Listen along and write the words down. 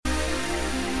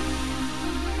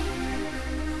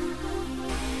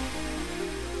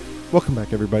Welcome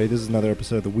back, everybody. This is another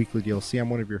episode of the Weekly DLC. I'm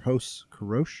one of your hosts,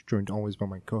 Karosh, joined always by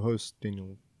my co-host,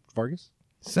 Daniel Vargas.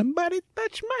 Somebody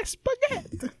touch my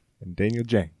spaghetti. And Daniel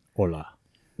Jang. Hola.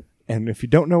 And if you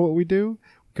don't know what we do,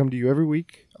 we come to you every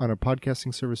week on a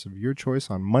podcasting service of your choice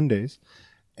on Mondays.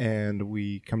 And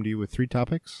we come to you with 3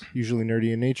 topics, usually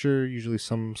nerdy in nature, usually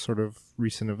some sort of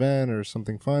recent event or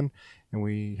something fun. And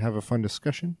we have a fun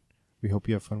discussion. We hope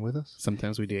you have fun with us.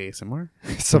 Sometimes we do ASMR.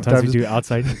 Sometimes we do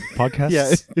outside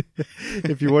podcasts. Yeah.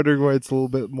 If you're wondering why it's a little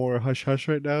bit more hush-hush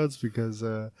right now, it's because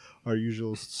our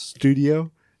usual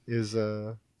studio is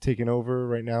taken over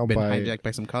right now Been by... hijacked by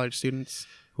some college students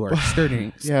who are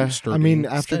studying. Yeah, I mean,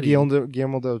 after studying.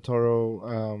 Guillermo del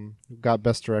Toro got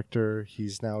Best Director,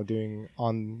 he's now doing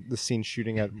on-the-scene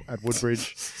shooting at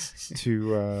Woodbridge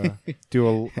to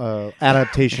do a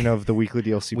adaptation of the Weekly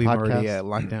DLC We've podcast. already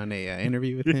locked down a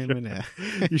interview with him. And,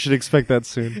 You should expect that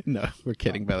soon. no, we're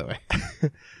kidding, by the way.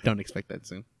 Don't expect that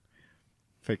soon.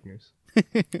 Fake news.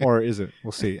 Or is it?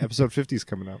 We'll see. Episode 50 is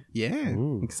coming up. Yeah,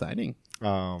 Ooh. exciting.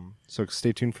 So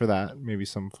stay tuned for that. Maybe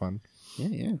some fun.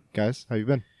 Yeah. Guys, how you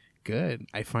been? Good.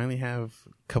 I finally have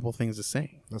a couple things to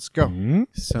say. Let's go. Mm-hmm.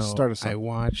 So Start us I off.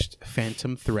 watched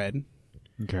Phantom Thread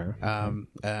Okay.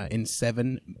 in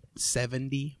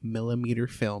 70 millimeter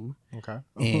film. Okay.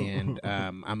 And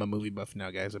I'm a movie buff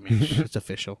now, guys. I mean, it's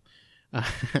official.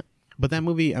 But that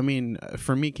movie, I mean,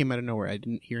 for me, came out of nowhere. I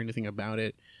didn't hear anything about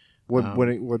it.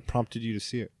 What prompted you to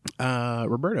see it?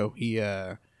 Roberto, he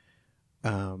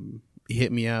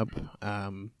hit me up,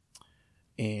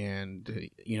 and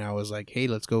I was like, "Hey,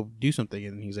 let's go do something."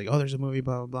 And he's like, "Oh, there's a movie,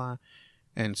 blah blah blah."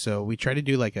 And so we tried to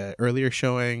do like a earlier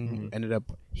showing. I ended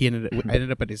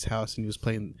up at his house, and he was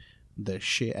playing the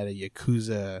shit out of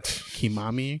Yakuza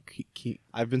Kimami.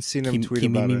 I've been seeing him tweet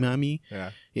about it. Kimimami.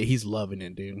 Yeah. Yeah, he's loving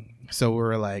it, dude. So we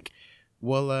were like,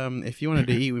 well, if you wanted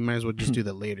to eat, we might as well just do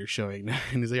the later showing.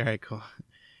 And he's like, all right, cool.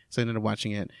 So I ended up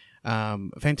watching it.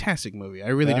 Fantastic movie. I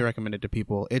really do recommend it to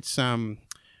people. It's same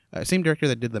director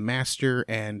that did The Master,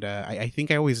 and I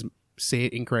think I always say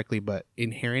it incorrectly, but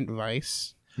Inherent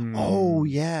Vice. Oh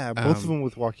yeah, both of them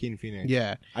with Joaquin Phoenix.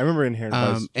 Yeah, I remember Inherent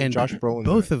Vice. and Josh Brolin.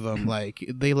 both of them, like,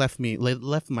 they left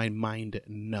my mind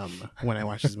numb when I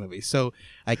watched this movie. So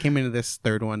I came into this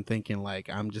third one thinking like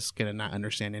I'm just gonna not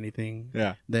understand anything.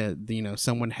 Yeah.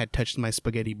 Someone had touched my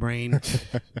spaghetti brain.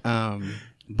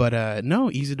 But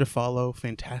no, easy to follow,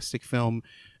 fantastic film.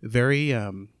 Very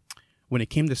when it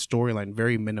came to storyline,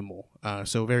 very minimal.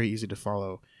 So very easy to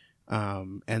follow.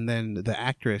 And then the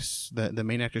actress, the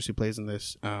main actress who plays in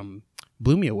this,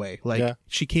 blew me away. Like,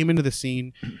 she came into the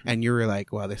scene, and you were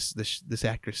like, "Wow, this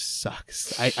actress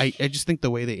sucks." I just think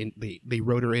the way they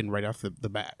wrote her in right off the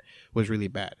bat was really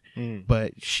bad.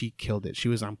 But she killed it. She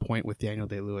was on point with Daniel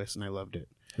Day-Lewis, and I loved it.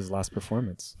 His last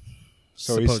performance.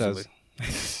 So supposedly.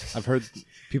 he says. I've heard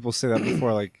people say that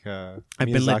before. Like I've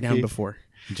been let down before.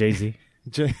 Jay-Z.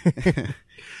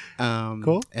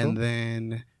 Cool. And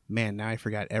then, man, now I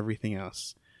forgot everything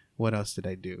else. What else did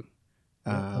I do?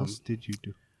 What else did you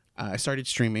do? I started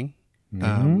streaming.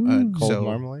 Cold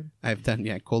Marmalade? I've done,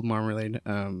 Cold Marmalade.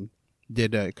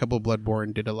 Did a couple of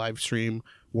Bloodborne, did a live stream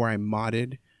where I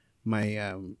modded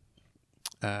my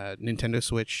Nintendo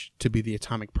Switch to be the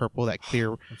atomic purple, that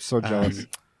clear, I'm so jealous.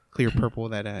 clear purple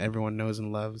that everyone knows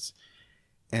and loves.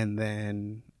 And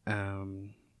then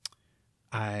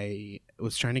I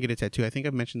was trying to get a tattoo. I think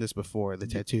I've mentioned this before, the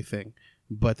tattoo thing,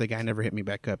 but the guy never hit me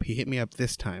back up. He hit me up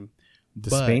this time.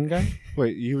 The Spain guy?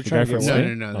 Wait, you were The trying guy to get from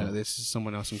one? No. This is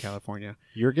someone else in California.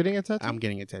 You're getting a tattoo? I'm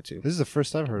getting a tattoo. This is the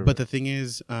first I've heard of But it. the thing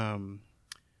is, I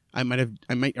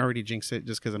might already jinx it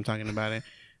just because I'm talking about it.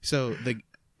 So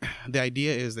the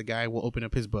idea is the guy will open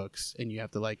up his books, and you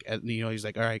have to he's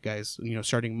like, all right, guys,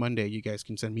 starting Monday, you guys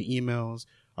can send me emails.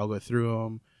 I'll go through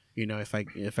them. If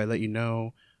I let you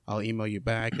know, I'll email you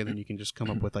back, and then you can just come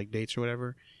up with like dates or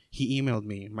whatever. He emailed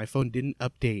me. My phone didn't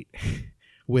update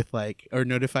with or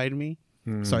notified me.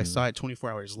 So I saw it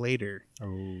 24 hours later.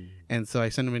 Oh. And so I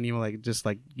sent him an email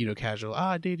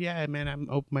casual. Dude, yeah, man,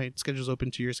 my schedule's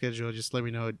open to your schedule. Just let me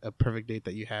know a perfect date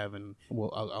that you have, and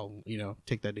I'll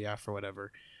take that day off or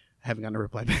whatever. I haven't gotten a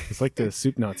reply back. It's like the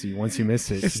soup Nazi. Once you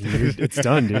miss it, it's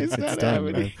done, dude. It's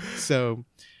done, man. So,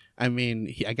 I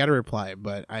mean, I got a reply,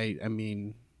 but I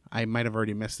mean, I might have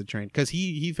already missed the train because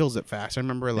he fills it fast. I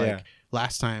remember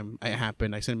last time it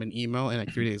happened, I sent him an email, and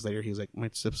like 3 days later, he was like,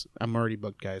 I'm already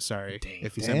booked, guys. Sorry.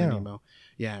 If you send me an email.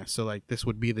 Yeah. So like this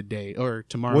would be the day, or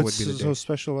tomorrow would be the day. What's so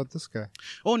special about this guy?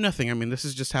 Oh, nothing. I mean, this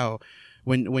is just how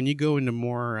when you go into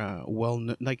more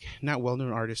not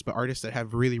well-known artists, but artists that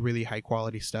have really, really high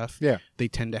quality stuff, they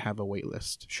tend to have a wait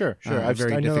list. Sure. I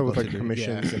know that with like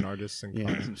commissions and artists and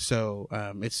clients. So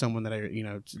it's someone that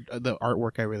the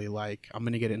artwork I really like. I'm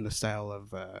gonna get it in the style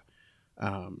of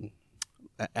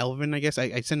Elvin, I guess.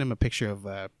 I sent him a picture of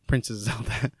Princess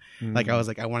Zelda. Like I was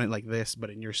like, I want it like this, but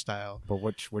in your style. But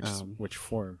which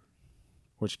form?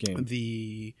 Which game?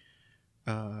 The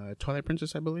Twilight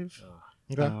Princess, I believe.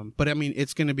 Okay. But I mean,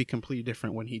 it's going to be completely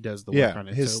different when he does the work on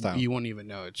it. His so style. You won't even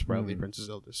know it's probably Princess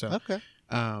Zelda. So okay.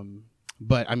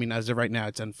 But I mean, as of right now,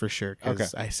 it's done for sure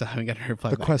because I still haven't got a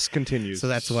reply. The back. quest continues. So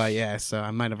that's why, So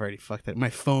I might have already fucked it. My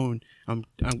phone.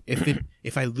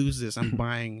 If I lose this, I'm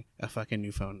buying a fucking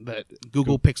new phone. The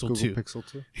Google Pixel 2. Pixel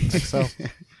 2 XL.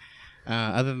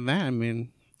 Other than that, I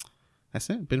mean, that's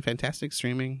it. Been fantastic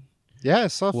streaming. Yeah, I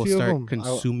saw a few of them. We'll start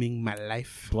consuming my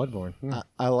life. Bloodborne.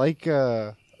 I like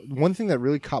one thing that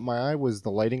really caught my eye was the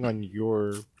lighting on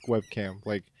your webcam.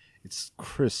 Like, it's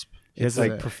crisp. He has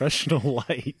like professional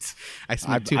light. I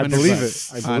spent $200 I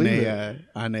believe it.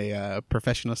 On a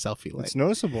professional selfie light. It's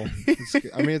noticeable.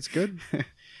 It's good.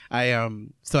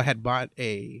 So I had bought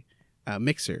a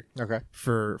mixer. Okay.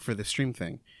 For the stream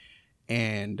thing,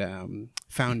 and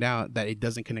found out that it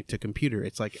doesn't connect to computer.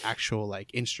 It's like actual like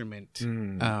instrument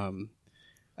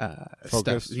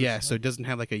stuff. Yeah, so it doesn't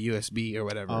have like a USB or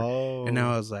whatever. Oh. And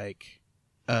now I was like,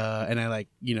 and I like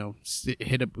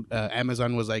hit up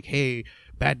Amazon was like, hey,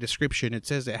 bad description. It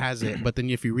says it has it, but then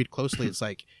if you read closely, it's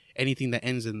like anything that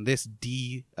ends in this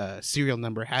D serial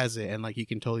number has it, and like you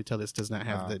can totally tell this does not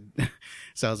have the.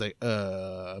 So I was like,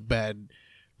 bad.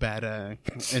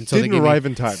 And so didn't arrive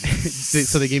in time.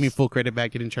 So they gave me full credit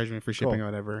back. They didn't charge me for shipping or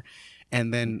whatever.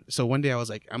 And then so one day I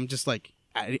was like, I'm just like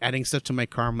adding stuff to my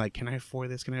car. I'm like, can I afford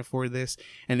this? Can I afford this?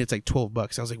 And it's like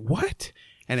 $12. I was like, what?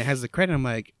 And it has the credit. I'm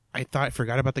like, I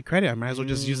forgot about the credit. I might as well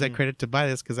just use that credit to buy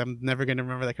this because I'm never going to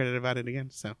remember that credit about it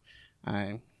again. So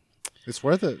it's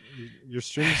worth it. Your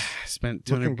streams spent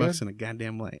 $200 on a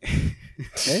goddamn light.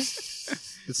 Hey,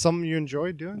 it's something you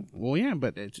enjoy doing. Well, yeah,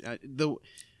 but it's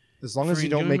as long as you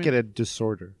don't make it a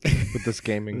disorder with this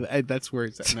gaming. That's where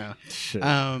it's at now.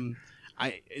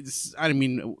 I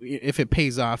mean, if it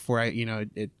pays off, where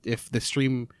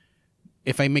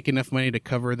if I make enough money to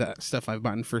cover that stuff I've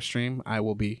bought for stream, I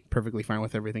will be perfectly fine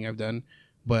with everything I've done.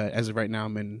 But as of right now,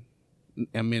 I'm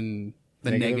in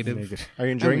the negative. Are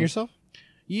you enjoying yourself?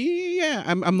 Yeah,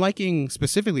 I'm liking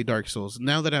specifically Dark Souls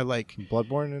now that I like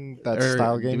Bloodborne and that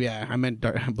style game. Yeah, I meant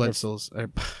Blood Souls.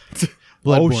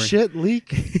 Bloodborne. Oh shit!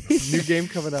 Leak. New game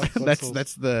coming out.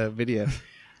 That's the video.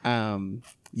 I'm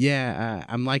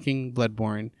liking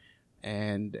Bloodborne,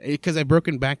 and because I've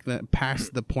broken back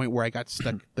past the point where I got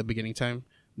stuck the beginning time,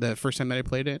 the first time that I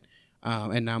played it,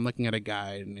 and now I'm looking at a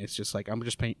guide, and it's just like I'm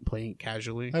just playing it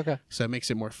casually. Okay. So it makes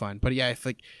it more fun. But yeah, if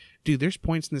like. Dude, there's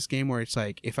points in this game where it's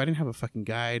like, if I didn't have a fucking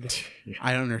guide,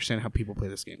 I don't understand how people play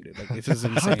this game, dude. Like, this is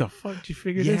insane. How the fuck did you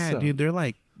figure this out? Yeah, dude, they're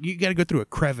like, you got to go through a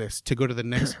crevice to go to the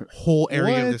next whole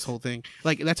area of this whole thing.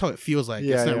 Like, that's how it feels like.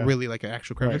 It's not really like an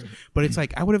actual crevice. Right. But it's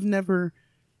like, I would have never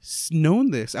known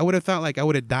this. I would have thought like I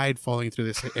would have died falling through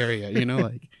this area,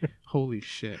 like, holy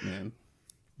shit, man.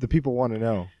 The people want to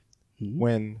know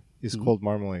when is Cold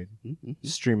Marmalade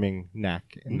streaming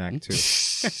Knack and Knack 2?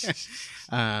 It's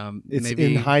maybe,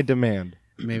 in high demand.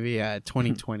 Maybe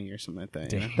 2020 or something like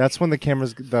that. Yeah. That's when the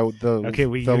cameras,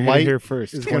 the light here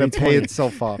first. is going to pay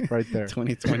itself off right there.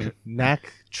 2020.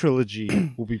 Knack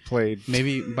trilogy will be played.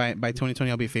 Maybe by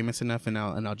 2020 I'll be famous enough and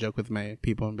I'll joke with my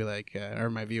people and be like, or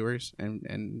my viewers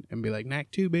and be like, Knack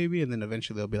 2, baby, and then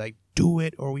eventually they'll be like, do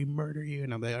it or we murder you,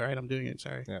 and I'll be like, all right, I'm doing it.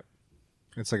 Sorry. Yeah.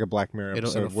 It's like a Black Mirror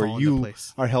episode it'll where you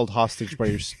are held hostage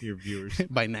by your viewers.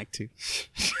 By Knack 2.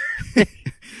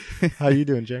 How you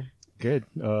doing, Jay? Good.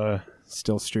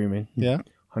 Still streaming. Yeah?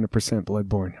 100%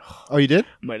 Bloodborne. Oh, you did?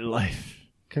 My life.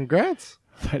 Congrats.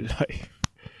 My life.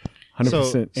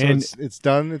 100%. So and it's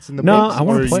done? It's in the No, books, I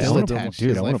want to play.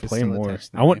 Dude, I want to play more.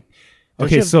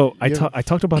 Okay, so I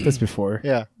talked about this before.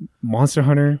 Yeah. Monster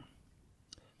Hunter,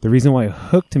 the reason why it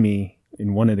hooked me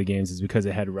in one of the games is because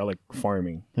it had relic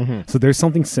farming. Mm-hmm. So there's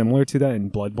something similar to that in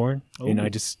Bloodborne, and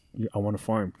I want to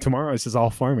farm. Tomorrow it's just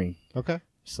all farming. Okay.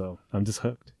 So I'm just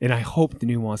hooked, and I hope the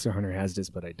new Monster Hunter has this,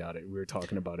 but I doubt it. We were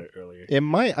talking about it earlier. It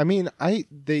might. I mean,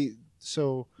 they've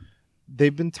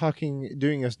been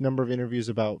doing a number of interviews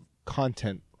about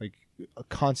content, like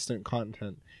constant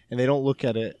content, and they don't look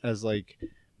at it as like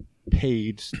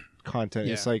paid content.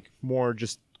 Yeah. It's like more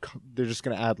just. They're just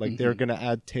going to add, like, they're going to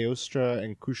add Teostra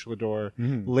and Kushlador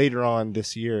later on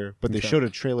this year, but they showed a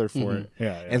trailer for it.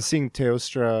 Yeah. And seeing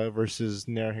Teostra versus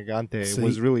Nergigante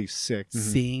was really sick.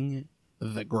 Seeing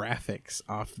the graphics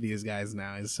off these guys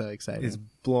now is so exciting. It's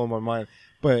blowing my mind.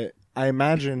 But I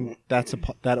imagine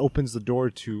that opens the door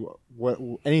to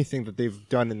anything that they've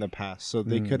done in the past. So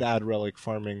they could add relic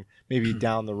farming maybe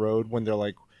down the road when they're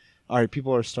like, all right,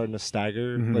 people are starting to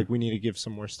stagger. Like, we need to give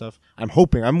some more stuff. I'm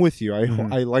hoping. I'm with you.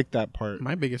 I like that part.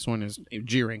 My biggest one is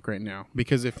G rank right now,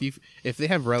 because if they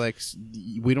have relics,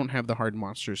 we don't have the hard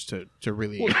monsters to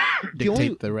really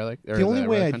dictate the relic. Or the only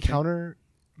way I'd hunting. counter,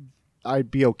 I'd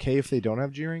be okay if they don't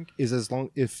have G rank, is as long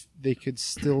if they could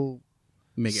still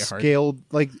make it hard. scale.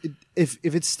 Like, if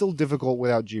it's still difficult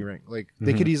without G rank, like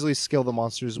they could easily scale the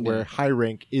monsters where high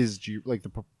rank is G, like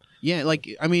the. Yeah, like,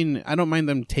 I mean, I don't mind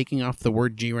them taking off the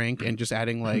word G rank and just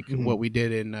adding like what we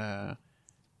did in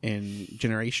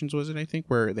Generations, was it? I think,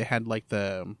 where they had like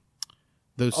those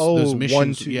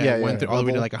missions, went through all the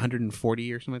way to like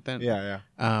 140 or something like that. Yeah.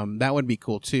 That would be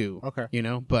cool too. Okay,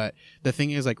 but the thing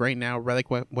is, like, right now,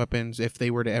 relic weapons, if they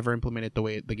were to ever implement it the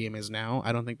way the game is now,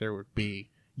 I don't think there would be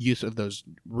use of those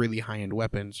really high-end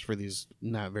weapons for these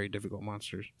not very difficult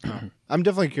monsters. I'm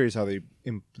definitely curious how they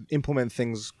implement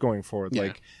things going forward. Yeah.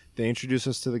 Like, they introduce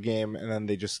us to the game, and then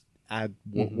they just add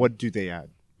what do they add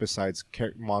besides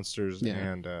monsters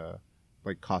and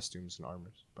like costumes and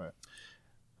armors. But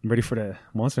I'm ready for the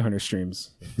Monster Hunter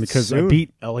streams because Soon. I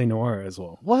beat LA Noir as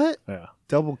well. what? Yeah,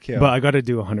 Double kill. but I got to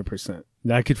do 100%.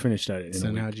 I could finish that in So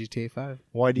a now week. GTA 5.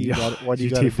 Why do you GTA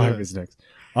gotta 5 do it? is next.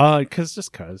 Cause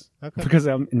Okay. because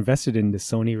I'm invested in the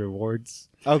Sony rewards.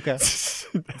 Okay.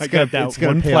 I got that it's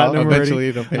gonna one pay off. platinum Eventually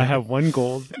already. it'll pay I off. have one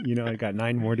gold. I got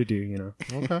 9 more to do.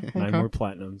 Okay. 9 more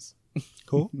platinums.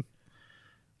 Cool.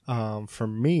 For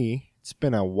me, it's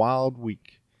been a wild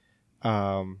week.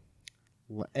 And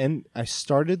I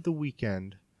started the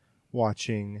weekend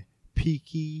watching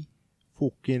Peaky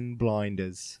fucking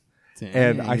Blinders.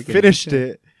 And I finished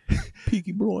it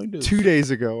Peaky Blinders 2 days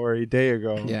ago or a day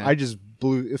ago. Yeah. I just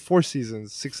blew 4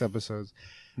 seasons, 6 episodes.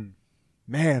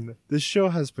 Man, this show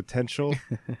has potential,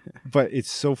 but it's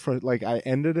so like, I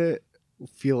ended it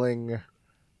feeling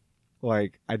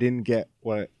like I didn't get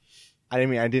what I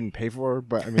didn't pay for,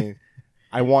 but I mean,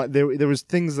 there was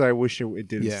things that I wish it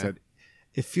did instead.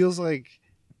 It feels like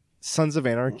Sons of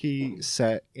Anarchy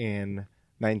set in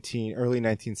early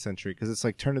 19th century, because it's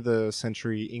like turn of the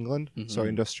century England, so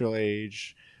industrial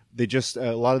age. They just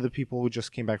a lot of the people who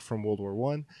just came back from World War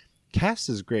One. Cast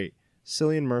is great.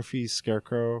 Cillian Murphy's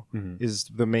Scarecrow is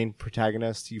the main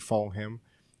protagonist. You follow him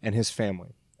and his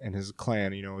family and his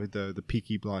clan. The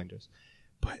Peaky Blinders.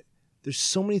 But there's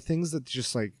so many things that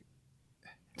just like.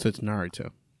 So it's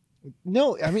Naruto.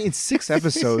 No, I mean, it's 6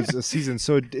 episodes a season,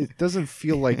 so it doesn't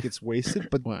feel like it's wasted,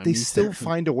 but they still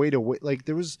find a way to like,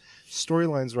 there was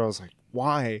storylines where I was like,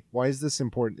 why is this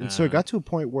important? And so it got to a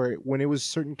point where when it was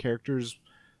certain characters'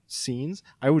 scenes,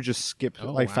 I would just skip,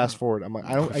 fast forward. I'm like,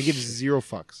 I give 0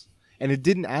 fucks. And it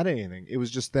didn't add anything. It was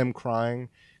just them crying,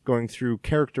 going through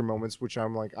character moments, which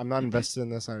I'm like, I'm not invested in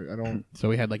this. I don't. So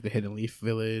we had like the Hidden Leaf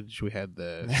Village. We had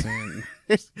the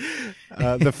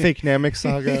the fake Namek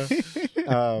saga.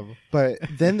 But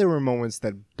then there were moments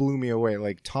that blew me away.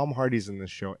 Like Tom Hardy's in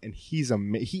this show, and he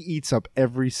eats up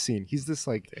every scene. He's this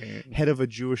like head of a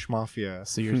Jewish mafia.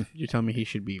 So you're telling me he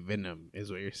should be Venom,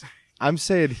 is what you're saying? I'm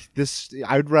saying this.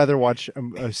 I'd rather watch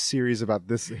a series about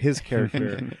his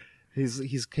character. His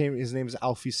name is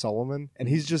Alfie Solomon, and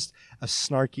he's just a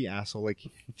snarky asshole. Like,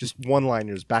 just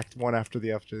one-liners, back one after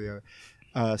the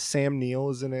other. Sam Neill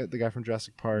is in it, the guy from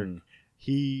Jurassic Park.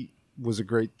 He was a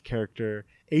great character.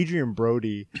 Adrian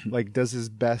Brody like does his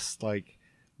best like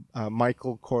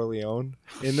Michael Corleone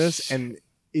in this, and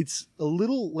it's a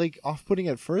little like off-putting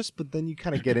at first, but then you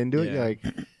kind of get into it. You're like,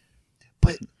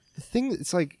 but the thing,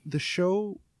 it's like the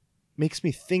show makes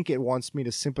me think it wants me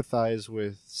to sympathize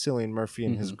with Cillian Murphy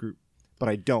and his group, but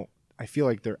I don't. I feel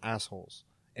like they're assholes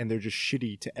and they're just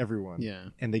shitty to everyone. Yeah.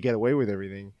 And they get away with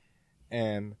everything.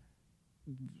 And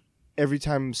every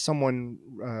time someone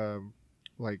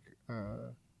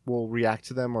will react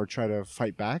to them or try to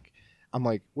fight back, I'm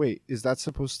like, wait, is that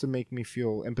supposed to make me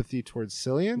feel empathy towards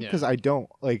Cillian? Because I don't.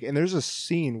 Like, and there's a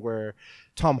scene where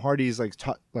Tom Hardy's like,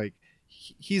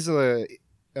 he's a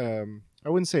I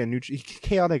wouldn't say a neutral,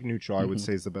 chaotic neutral, I would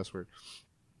say is the best word.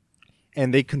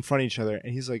 And they confront each other,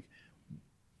 and he's like,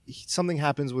 something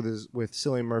happens with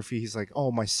Cillian Murphy. He's like,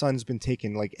 oh, my son's been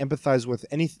taken. Like, empathize with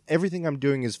everything I'm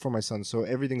doing is for my son, so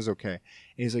everything's okay. And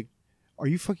he's like, are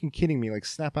you fucking kidding me? Like,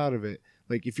 snap out of it.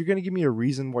 Like, if you're gonna give me a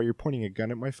reason why you're pointing a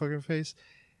gun at my fucking face,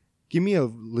 give me a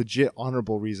legit,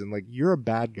 honorable reason. Like, you're a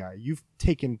bad guy. You've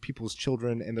taken people's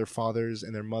children and their fathers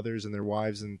and their mothers and their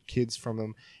wives and kids from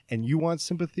them, and you want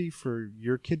sympathy for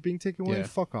your kid being taken away? Yeah.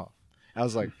 Fuck off. I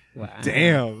was like, Wow.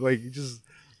 damn. Like, just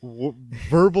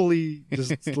verbally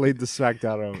just laid the smack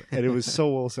down on him, and it was so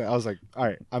well said. I was like, all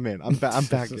right, I'm in. I'm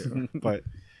back there. But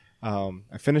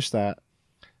I finished that.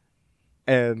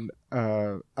 And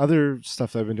other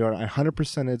stuff that I've been doing, I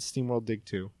 100%ed SteamWorld Dig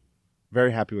 2.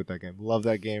 Very happy with that game. Love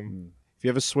that game. If you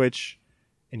have a Switch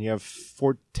and you have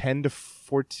 $10 to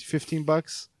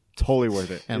 $15, totally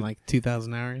worth it. And like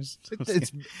 2,000 hours.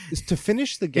 It's to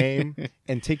finish the game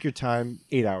and take your time,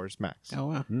 8 hours max. Oh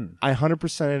wow! I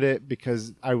 100%ed it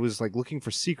because I was like looking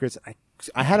for secrets.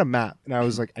 I had a map and I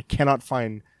was like, I cannot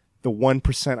find the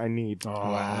 1% I need. Oh,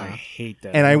 I hate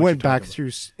that. And I went back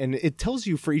through, and it tells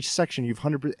you for each section you've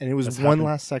 100%, and it was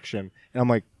last section, and I'm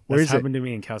like, where is it? Happened to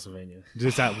me in Castlevania.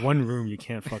 Just that one room you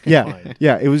can't fucking find.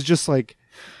 Yeah, it was just like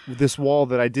this wall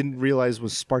that I didn't realize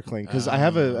was sparkling, because I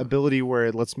have an ability where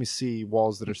it lets me see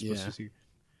walls that are supposed to see.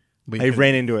 I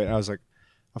ran into it, and I was like,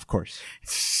 of course.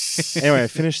 Anyway, I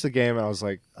finished the game, and I was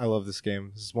like, I love this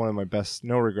game. This is one of my best,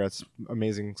 no regrets,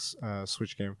 amazing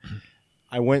Switch game.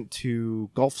 I went to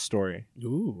Golf Story.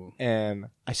 Ooh. And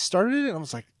I started it, and I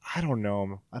was like, I don't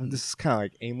know. This is kind of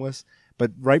like aimless.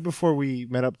 But right before we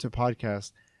met up to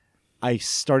podcast, I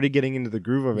started getting into the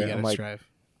groove of it. I'm like,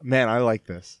 man, I like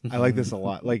this. I like this a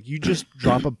lot. Like, you just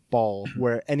drop a ball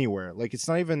anywhere. Like, it's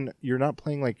not even, you're not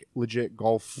playing like legit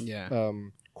golf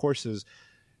courses.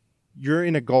 You're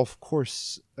in a golf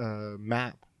course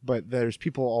map, but there's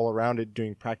people all around it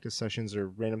doing practice sessions or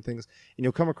random things, and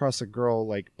you'll come across a girl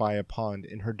like by a pond,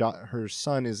 and her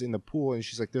son is in the pool, and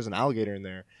she's like, there's an alligator in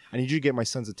there. I need you to get my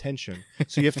son's attention.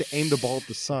 So you have to aim the ball at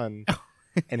the son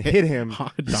and hit him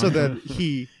so that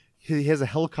he has a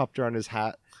helicopter on his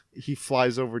hat. He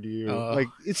flies over to you. Like,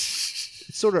 it's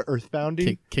sort of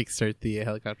earthboundy. Kickstart the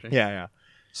helicopter. Yeah.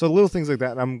 So little things like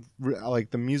that, and I'm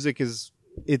like, the music is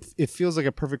it feels like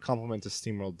a perfect complement to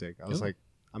SteamWorld Dig. I was like,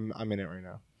 I'm in it right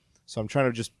now. So I'm trying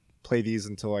to just play these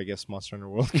until, I guess, Monster Hunter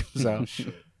World comes out.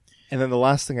 And then the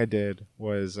last thing I did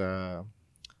was I've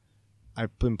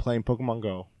been playing Pokemon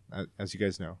Go, as you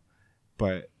guys know.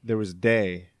 But there was a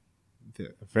day,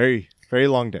 a very, very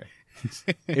long day.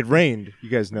 It rained, you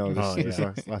guys know,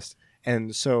 this last.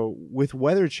 And so with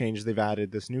weather change, they've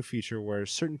added this new feature where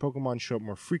certain Pokemon show up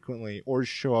more frequently, or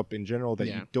show up in general that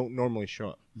you don't normally show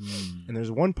up. And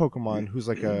there's one Pokemon who's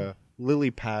like a lily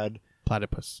pad.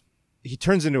 Platypus. He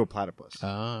turns into a platypus.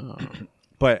 Oh.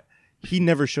 But he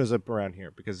never shows up around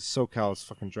here because SoCal is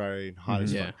fucking dry and hot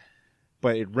as fuck.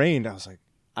 But it rained. I was like,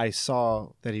 I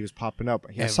saw that he was popping up.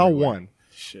 I saw one.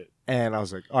 Shit. And I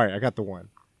was like, all right, I got the one.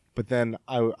 But then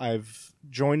I've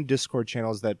joined Discord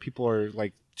channels that people are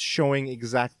like showing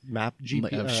exact map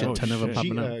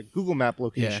Google Map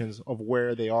locations of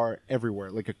where they are everywhere,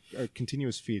 like a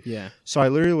continuous feed. Yeah. So I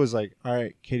literally was like, all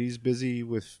right, Katie's busy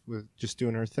with just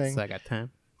doing her thing. So I got time.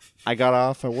 I got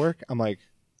off at work. I'm like,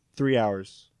 3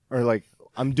 hours, or like,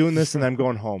 I'm doing this and I'm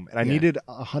going home. And I needed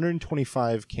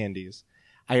 125 candies.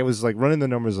 I was like running the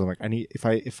numbers. I'm like, I need,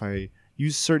 if I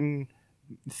use certain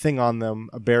thing on them,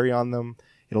 a berry on them,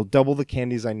 it'll double the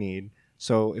candies I need.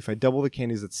 So if I double the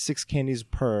candies, that's 6 candies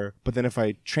per. But then if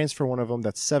I transfer one of them,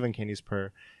 that's 7 candies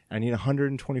per. I need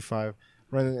 125.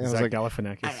 And I was like,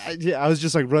 Galifianakis. I was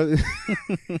just like,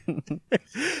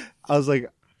 I was like,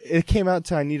 it came out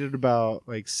to I needed about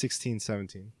like 16,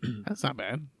 17. That's not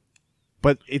bad.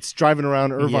 But it's driving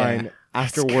around Irvine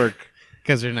after work.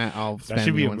 Because they're not all. That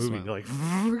should be a movie. They're like,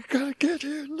 we gotta get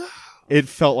here now. It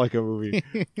felt like a movie.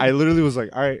 I literally was like,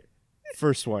 all right,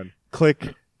 first one,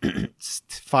 click. 10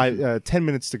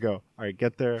 minutes to go. All right,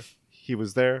 get there. He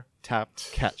was there. Tap,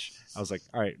 catch. I was like,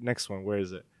 all right, next one. Where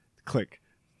is it? Click,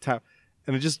 tap,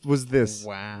 and it just was this.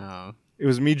 Wow. It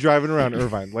was me driving around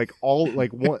Irvine, like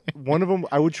one of them.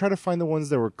 I would try to find the ones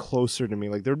that were closer to me.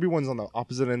 Like there would be ones on the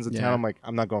opposite ends of town. I'm like,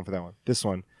 I'm not going for that one. This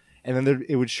one, and then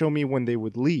it would show me when they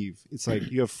would leave. It's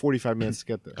like you have 45 minutes to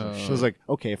get there. So I was like,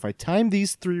 okay, if I time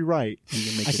these 3 right,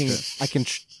 I can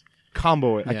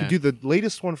combo it. I could do the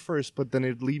latest one first, but then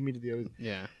it'd lead me to the other.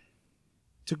 Yeah.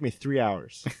 It took me 3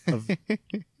 hours of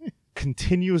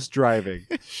continuous driving,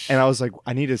 and I was like,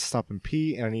 I need to stop and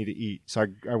pee, and I need to eat. So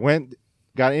I went,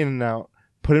 got in and out,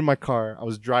 put in my car. I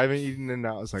was driving, eating in and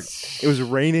out. I was like, it was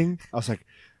raining. I was like,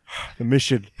 the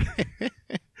mission.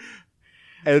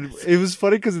 And it was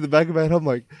funny because in the back of my head, I'm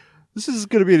like, this is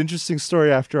going to be an interesting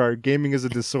story after our gaming as a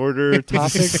disorder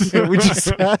topic that we just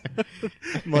had.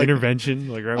 Like, intervention,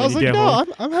 like right I was when you like, get no,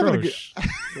 home. I'm having a good.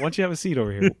 Why don't you have a seat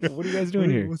over here? What are you guys doing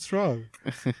here? What's wrong?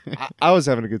 I was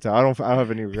having a good time. I don't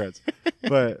have any regrets,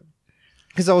 but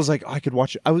because I was like, I could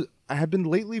watch it. I had been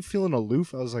lately feeling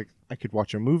aloof. I was like, I could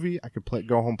watch a movie. I could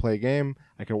go home, play a game.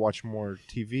 I could watch more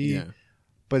TV. Yeah.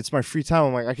 But it's my free time.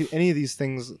 I'm like, any of these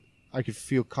things I could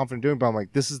feel confident doing. But I'm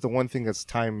like, this is the one thing that's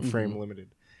time frame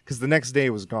limited. because the next day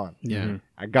it was gone. Yeah.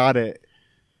 I got it.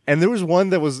 And there was one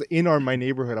that was in my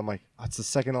neighborhood. I'm like, oh, it's the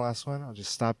second to last one. I'll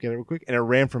just stop, get it real quick. And it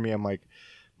ran from me. I'm like,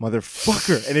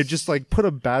 motherfucker. And it just like put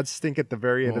a bad stink at the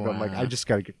very end of it. I'm like, I just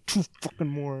got to get 2 fucking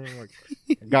more. Like,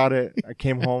 I got it. I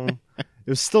came home. It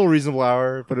was still a reasonable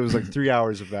hour, but it was like 3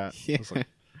 hours of that. Yeah. I was like,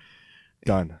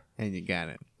 done. And you got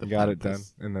it. Got it done.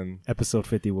 And then Episode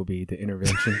 50 will be the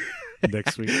intervention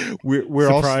next week. we're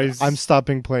all. Surprise. I'm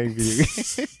stopping playing video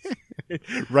games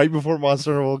right before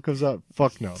Monster Hunter World comes out.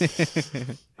 Fuck no. Do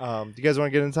you guys want to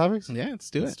get into topics? Yeah, let's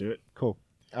do it. Cool.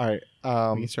 All right.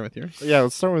 We can start with yours. Yeah,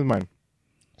 let's start with mine.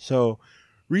 So,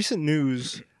 recent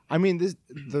news. I mean,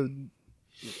 the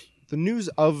news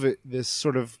of it. This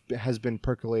sort of has been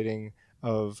percolating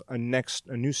of a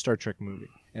new Star Trek movie,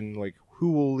 and like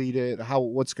who will lead it,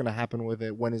 what's going to happen with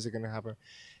it, when is it going to happen,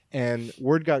 and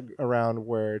word got around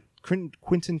where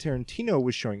Quentin Tarantino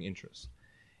was showing interest.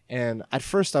 And at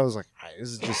first, I was like, this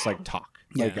is just like talk,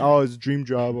 like it's a dream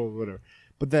job or whatever.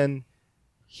 But then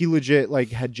he legit like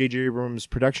had J.J. Abrams'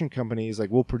 production company. He's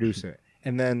like, we'll produce it.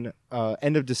 And then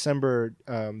end of December,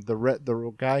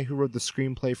 the guy who wrote the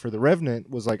screenplay for The Revenant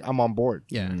was like, I'm on board.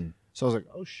 Yeah. So I was like,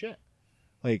 oh shit,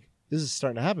 like this is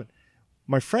starting to happen.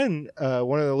 My friend,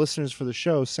 one of the listeners for the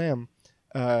show, Sam,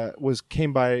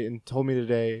 came by and told me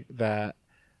today that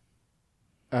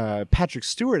Patrick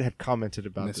Stewart had commented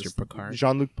about Mr. this. Picard.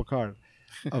 Jean-Luc Picard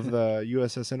of the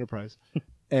USS Enterprise.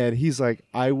 And he's like,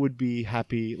 I would be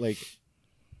happy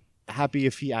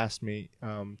if he asked me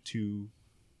to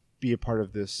be a part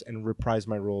of this and reprise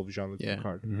my role of Jean-Luc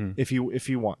Picard if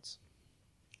he wants.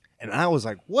 And I was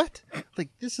like, what? Like,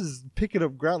 this is picking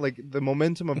up ground, like the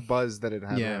momentum of buzz that it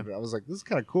had around it. I was like, this is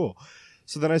kind of cool.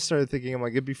 So then I started thinking, I'm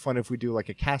like, it'd be fun if we do like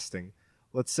a casting.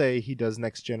 Let's say he does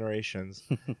Next Generations.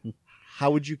 How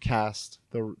would you cast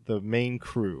the main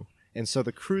crew? And so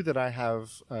the crew that I have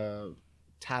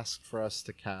tasked for us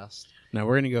to cast. Now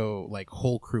we're gonna go like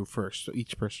whole crew first, so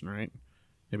each person, right?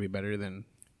 It'd be better than.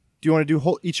 Do you want to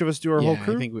do each of us do our whole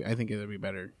crew? I think it'd be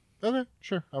better. Okay,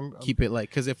 sure. Keep it like,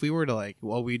 because if we were to like,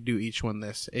 we do each one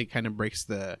this, it kind of breaks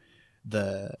the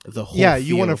whole. Yeah,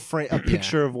 you feel. want to frame a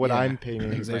picture of what I'm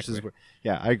painting exactly. versus.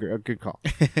 I agree. A good call.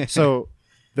 So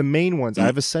the main ones, I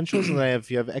have essentials, and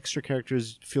if you have extra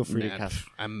characters, feel free to cast.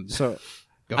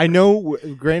 I know.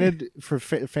 Granted, for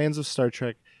fans of Star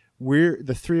Trek,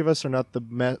 the three of us are not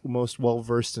the most well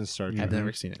versed in Star Trek. I've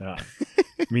never seen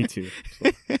it. Me too.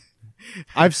 So.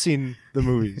 I've seen the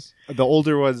movies, the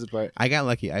older ones, but I got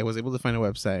lucky. I was able to find a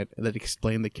website that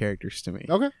explained the characters to me.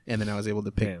 Okay. And then I was able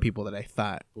to pick people that I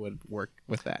thought would work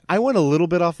with that. I went a little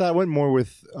bit off that. I went more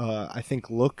with, I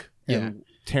think, look and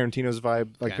Tarantino's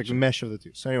vibe, like the mesh of the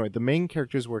two. So anyway, the main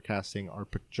characters we're casting are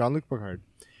Jean-Luc Picard,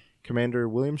 Commander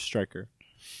William Stryker,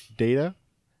 Data,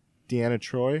 Deanna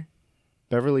Troi,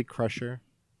 Beverly Crusher,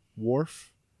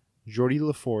 Worf, Geordi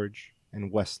LaForge,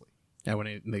 and Wesley. I went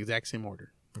in the exact same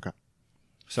order. Okay.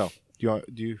 So,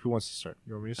 who wants to start?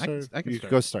 You want me to start? I can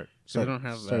start. Go start. So I don't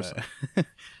have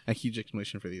a huge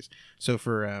explanation for these. So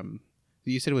for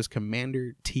you said it was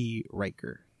Commander T.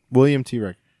 Riker. William T.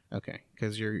 Riker. Okay,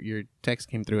 because your text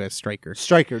came through as Stryker.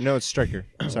 Stryker. No, it's Stryker.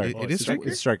 Sorry. It is Stryker?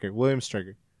 It's Stryker. William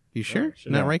Stryker. You sure?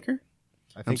 No. Not Riker?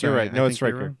 I think you're right. No, it's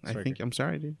Riker. I'm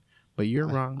sorry, dude. But you're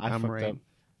wrong. I'm right. Up.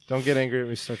 Don't get angry at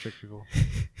me, Star Trek people.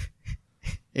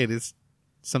 It is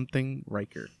something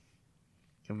Riker.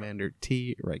 Commander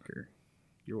T. Riker.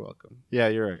 You're welcome. Yeah,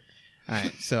 you're right. All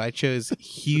right, so I chose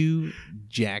Hugh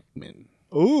Jackman.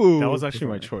 Ooh. That was actually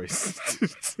my choice.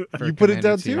 You put it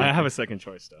down too? I have a second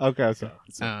choice, though. Okay.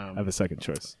 I have a second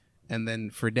choice. And then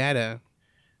for Data,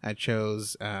 I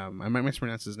chose, I might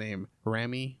mispronounce his name,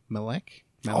 Rami Malek.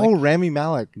 Oh, Rami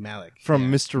Malek.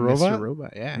 From Mr. Robot? Mr.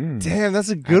 Robot, yeah. Damn, that's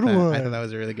a good one. I thought that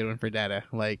was a really good one for Data.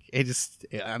 Like,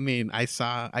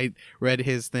 I read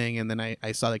his thing, and then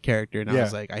I saw the character, and I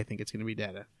was like, I think it's going to be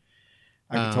Data.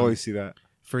 I can totally see that.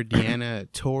 For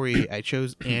Deanna Tori, I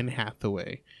chose Anne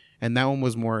Hathaway. And that one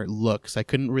was more looks. I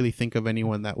couldn't really think of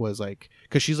anyone that was like,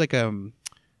 because she's like a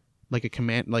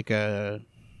command, like a,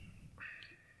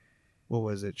 what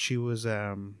was it? She was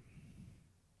a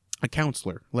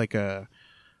counselor, like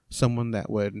someone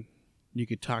that you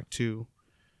could talk to.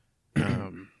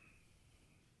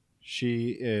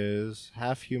 She is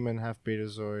half human, half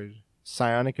betazoid,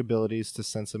 psionic abilities to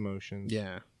sense emotions.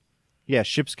 Yeah,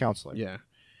 ship's counselor. Yeah.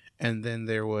 And then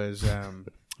there was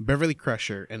Beverly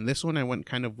Crusher, and this one I went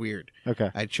kind of weird.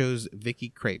 Okay. I chose Vicky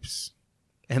Crepes,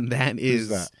 and that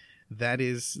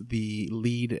is the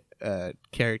lead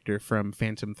character from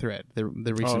Phantom Thread, the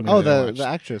recent movie I watched. The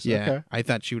actress. Yeah, okay. I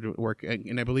thought she would work,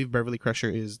 and I believe Beverly Crusher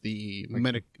is the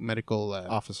medical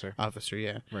officer. Officer,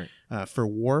 yeah. Right. For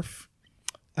Worf,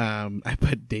 I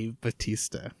put Dave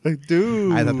Bautista.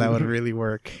 Dude, I thought that would really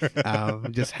work.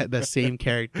 Just had the same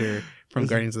character from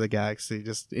Guardians of the Galaxy,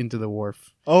 just into the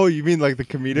wharf. Oh, you mean like the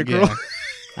comedic role?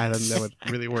 I thought that would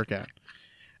really work out.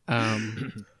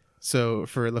 So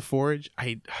for LaForge,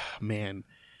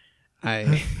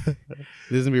 this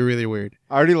is gonna be really weird.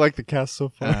 I already like the cast so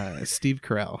far. Steve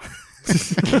Carell.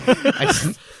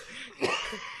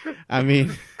 I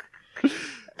mean,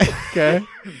 Okay,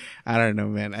 I don't know,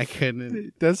 man. I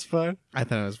couldn't. that's fine. I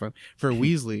thought it was fun. For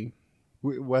Weasley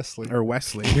Wesley or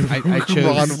Wesley, I chose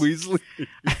Ron Weasley.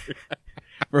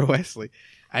 for Wesley.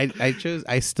 I chose.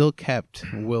 I still kept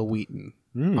Will Wheaton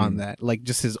on that, like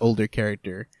just his older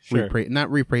character, Sure. not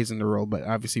reprising the role, but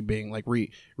obviously being like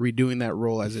redoing that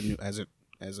role as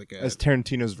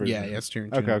Tarantino's version.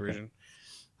 Tarantino Okay. version.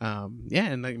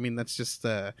 And I mean that's just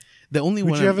the only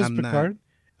Would one. you have as I'm Picard?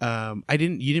 Not,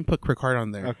 You didn't put Picard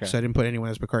on there, Okay. so I didn't put anyone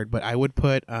as Picard. But I would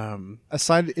put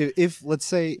Aside, if let's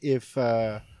say if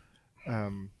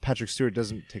Patrick Stewart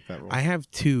doesn't take that role. I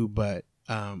have two, but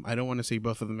I don't want to say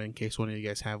both of them in case one of you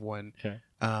guys have one. Okay.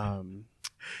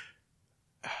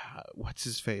 What's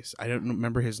his face? I don't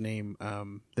remember his name.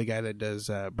 The guy that does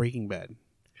Breaking Bad.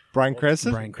 Bryan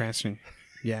Cranston. Bryan Cranston.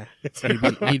 Yeah,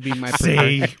 he'd be my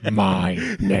Say Picard. my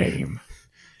name.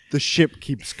 The ship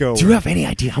keeps going. Do you have any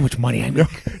idea how much money I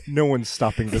make? No one's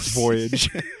stopping this voyage.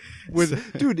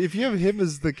 Dude, if you have him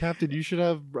as the captain, you should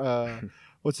have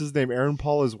what's his name? Aaron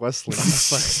Paul as Wesley.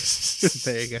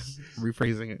 There you go.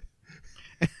 Rephrasing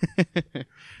it.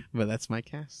 But that's my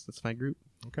cast. That's my group.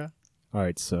 Okay. All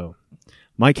right, so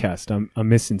my cast, I'm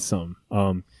missing some.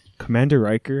 Commander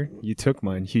Riker, you took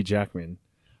mine. Hugh Jackman.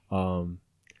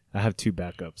 I have two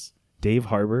backups. Dave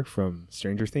Harbour from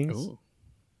Stranger Things, Ooh.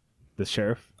 the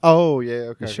sheriff. Oh yeah.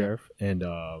 Okay. The sheriff, and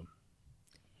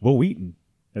Will Wheaton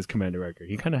as Commander Riker.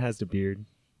 He kind of has the beard.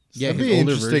 Yeah, It'd his be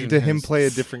older interesting version to him has- play a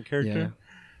different character. Yeah.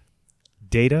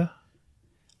 Data,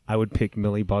 I would pick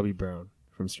Millie Bobby Brown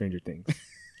from Stranger Things.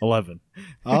 11.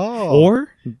 Oh, Or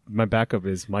my backup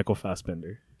is Michael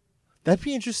Fassbender. that'd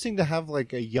be interesting to have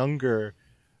like a younger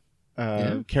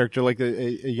character, like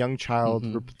a young child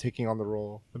taking on the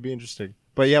role. That'd be interesting.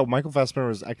 But yeah, Michael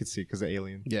Fassbender I could see because of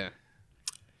Alien. Yeah.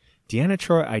 Deanna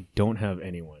Troy, I don't have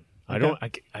anyone. I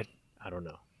Okay. don't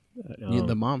know.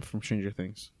 The mom from Stranger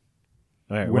Things.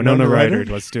 All right, Winona Winona Ryder.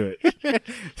 Ryder? Let's do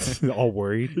it. All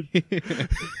worried.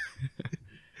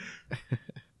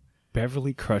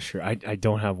 Beverly Crusher. I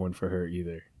don't have one for her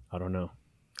either. I don't know.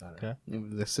 Okay.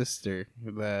 The sister.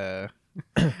 The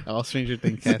all Stranger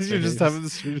Things You're cast. just having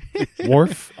this.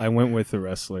 Worf. I went with the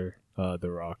wrestler, The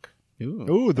Rock.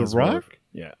 Ooh. The as Rock. Worf.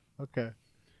 Yeah. Okay.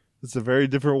 It's a very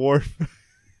different Worf.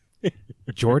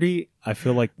 Jordy. I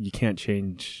feel like you can't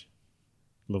change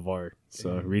LeVar.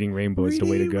 So Reading Rainbow is the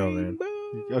way to go, man.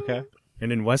 Okay.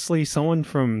 And then Wesley, someone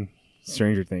from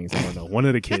Stranger Things. I don't know. One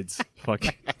of the kids. Fuck.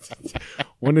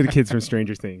 One of the kids from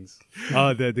Stranger Things.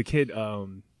 The kid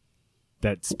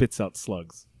that spits out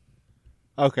slugs.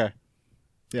 Okay.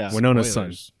 Yeah. Winona's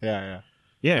son. Spoilers. Yeah.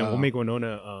 Yeah, and we'll make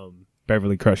Winona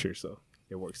Beverly Crusher, so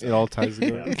it works. It all ties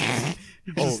together.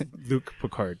 Oh, Luke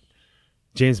Picard.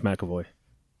 James McAvoy.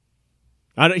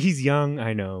 He's young,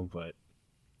 I know, but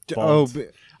bald.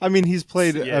 But, I mean, he's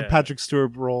played Yeah. a Patrick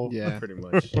Stewart role. Yeah. pretty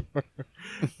much.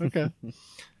 Okay.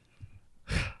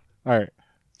 All right.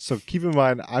 So keep in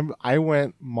mind, I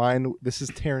went mine. This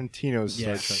is Tarantino's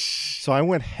Star Yes. Trek, so I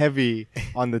went heavy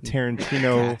on the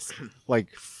Tarantino, like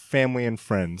family and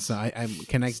friends. So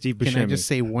can I Steve can I Buscemi. just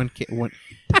say one?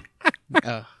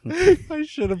 I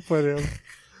should have put him.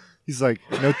 He's like,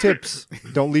 no tips.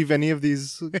 Don't leave any of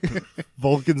these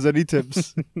Vulcans any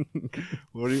tips.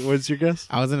 What's your guess?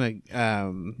 I was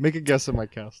gonna. Make a guess at my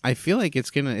cast. I feel like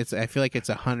it's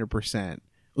 100%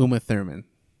 Uma Thurman.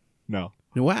 No.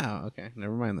 Wow. Okay.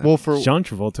 Never mind that. Well, for John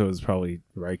Travolta is probably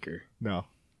Riker. no.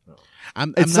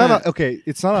 I'm It's not. not okay.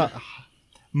 It's not a.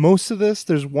 Most of this,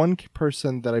 there's one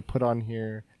person that I put on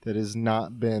here that has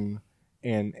not been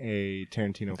in a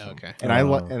Tarantino film. Okay. And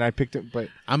I picked it, but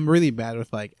I'm really bad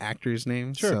with like actors'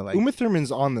 names. sure. So, like, Uma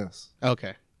Thurman's on this.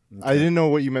 okay. I didn't know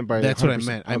what you meant by That's what I 100%.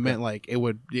 meant. I Okay. meant like it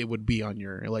would be on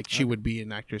your like she would be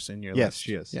an actress in your Yes, list.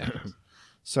 she is. Yeah.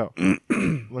 So,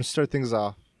 let's start things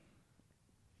off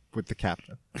with the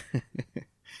captain.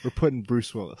 We're putting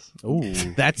Bruce Willis. Ooh.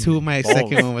 That's who my Balls.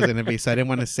 second one was gonna be. So I didn't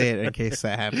want to say it in case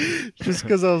that happened. Just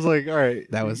because I was like, all right,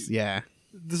 That was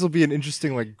this will be an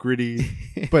interesting, like, gritty,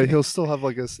 but he'll still have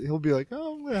like he'll be like,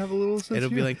 oh, I'm gonna have a little sense It'll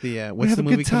of be humor. like the We're what's the gonna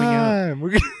have a movie good coming out? time. We're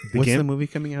gonna What's Gimp? the movie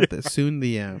coming out soon?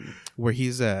 The where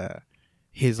he's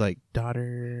his like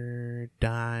daughter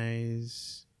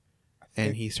dies. I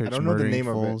and he starts I don't know the murdering name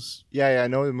fools. of it. Yeah, I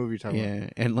know the movie you're talking about. Yeah,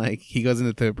 and like he goes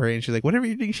into the parade and she's like, whatever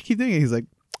you think you should keep doing it. He's like,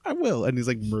 I will. And he's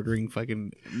like murdering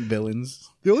fucking villains.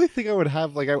 The only thing I would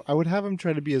have, like, I would have him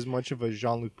try to be as much of a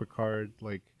Jean-Luc Picard,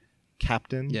 like,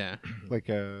 captain. Yeah. Like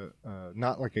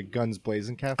not like a guns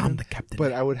blazing captain. I'm the captain.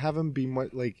 But I would have him be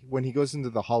like when he goes into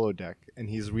the holodeck and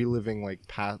he's reliving like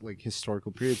past like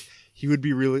historical periods. He would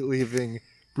be reliving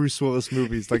Bruce Willis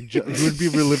movies. Like he would be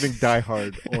reliving Die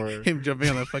Hard or him jumping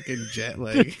on a fucking jet,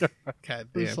 like God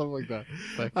or damn. something like that.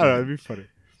 Fucking, I don't know. It'd be funny.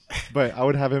 But I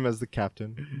would have him as the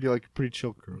captain. It'd be like a pretty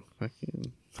chill crew.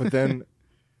 fucking, But then,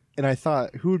 and I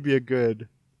thought who would be a good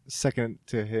second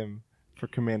to him for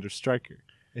Commander Stryker.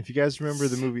 If you guys remember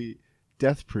the movie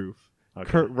Death Proof,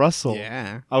 Kurt Russell,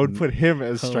 yeah, I would put him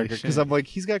as Holy Stryker because shit. I'm like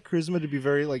he's got charisma to be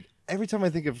very like. Every time I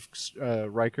think of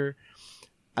Riker,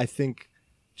 I think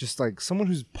just like someone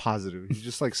who's positive. He's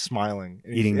just like smiling,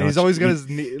 and Eating he's nachos. always got his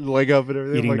leg up and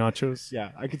everything. Eating I'm like, nachos.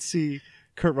 yeah, I could see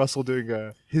Kurt Russell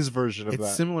doing his version of it's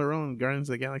that. similar on Guardians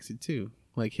of the Galaxy too.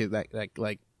 Like his that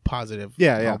like positive,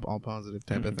 Yeah. all positive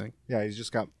type of thing. Yeah, he's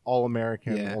just got all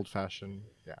American, Yeah. old fashioned.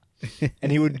 Yeah,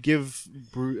 and he would give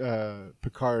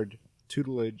Picard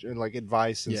tutelage and like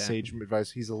advice and Yeah. sage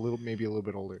advice. He's maybe a little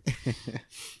bit older.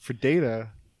 For Data,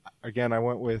 again, I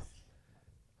went with.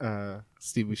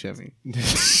 Steve Buscemi.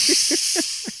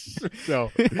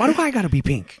 No, Why do I gotta be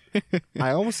pink?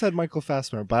 I almost said Michael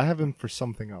Fassbender, but I have him for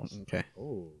something else. Okay.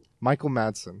 Michael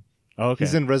Madsen. Oh, okay.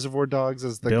 He's in Reservoir Dogs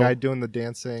as the Bill? guy doing the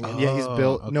dancing. And yeah, he's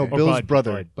Bill. Oh, No, okay. Or Bill's Bud,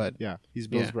 brother. Bud. But Yeah, he's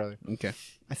Bill's Yeah. brother. okay.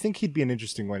 I think he'd be an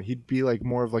interesting one. He'd be like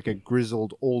more of like a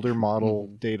grizzled, older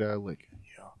model Data. Like,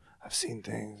 I've seen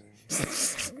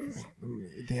things.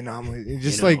 The anomaly.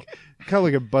 Just like kind of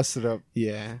like a busted up.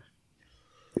 Yeah.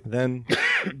 Then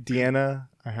Deanna,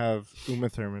 I have Uma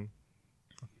Thurman.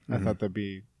 I thought that'd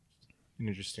be an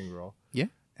interesting role. Yeah.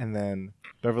 And then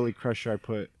Beverly Crusher, I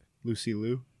put Lucy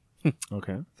Liu.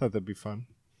 Okay. Thought that'd be fun.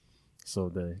 So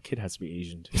the kid has to be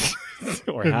Asian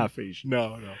too, or half Asian.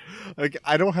 No. Like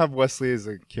I don't have Wesley as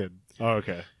a kid. Oh,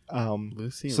 okay.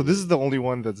 Lucy. So this is the only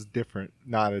one that's different,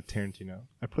 not a Tarantino.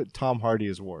 I put Tom Hardy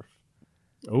as Worf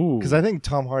Oh, because I think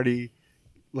Tom Hardy,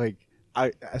 like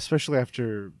especially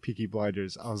after Peaky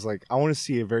Blinders, I was like, I want to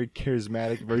see a very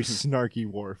charismatic, very snarky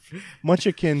Worf, much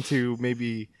akin to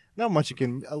maybe not much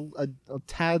akin, a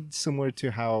tad similar to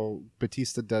how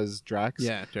Batista does Drax.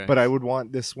 Yeah. Drax. But I would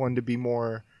want this one to be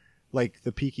more like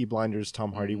the Peaky Blinders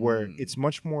Tom Hardy, where it's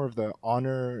much more of the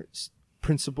honor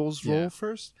principles role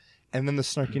first, and then the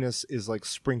snarkiness is like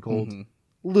sprinkled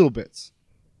little bits,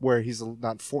 where he's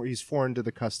he's foreign to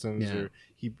the customs, or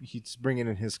he's bringing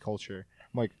in his culture.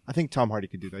 I'm like, I think Tom Hardy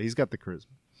could do that. He's got the charisma.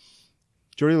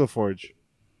 Geordie LaForge.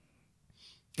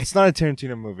 It's not a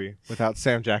Tarantino movie without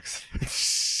Sam Jackson.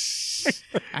 he's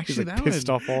actually like that pissed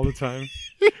would, off all the time.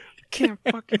 Can't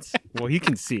fucking. Well, he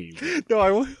can see. No,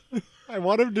 I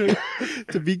want him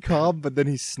to be calm, but then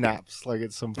he snaps like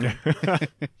at some point.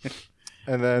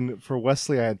 And then for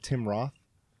Wesley, I had Tim Roth.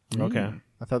 Okay.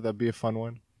 I thought that'd be a fun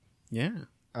one. Yeah.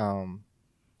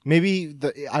 Maybe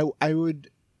I would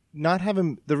not have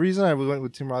him. The reason I went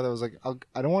with Tim Roth, I was like,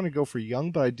 I don't want to go for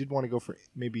young, but I did want to go for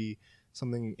maybe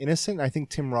something innocent. I think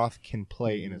Tim Roth can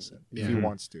play innocent if he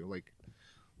wants to, like a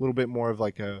little bit more of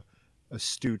like a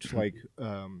astute, like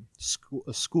a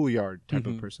schoolyard type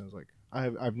of person. It's like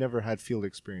I've never had field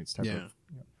experience type of.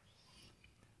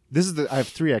 This is I have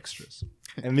 3 extras,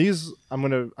 and these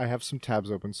I have some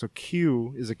tabs open. So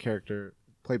Q is a character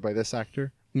played by this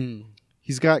actor.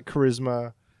 He's got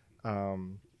charisma.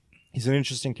 He's an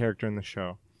interesting character in the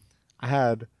show. I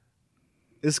had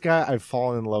this guy I've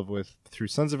fallen in love with through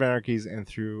Sons of Anarchy and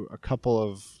through a couple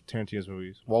of Tarantino's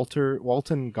movies.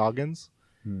 Walton Goggins.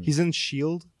 He's in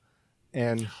S.H.I.E.L.D.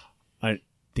 and I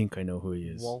think I know who he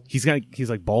is. Well- He's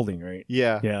like balding, right?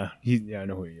 yeah, I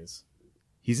know who he is.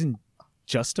 He's in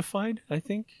Justified, I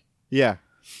think. yeah.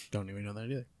 Don't even know that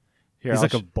either. Here, He's I'll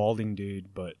like a balding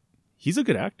dude, but he's a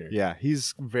good actor. yeah.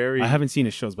 He's very I haven't seen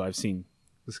his shows, but I've seen.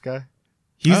 this guy.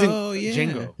 He's Oh, in yeah.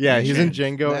 Django. Yeah, he's in Yeah.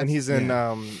 Django, and he's in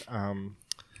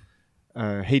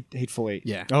Yeah. Hateful Eight.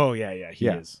 Yeah. Oh yeah, he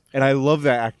is. And I love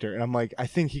that actor, and I'm like, I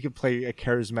think he could play a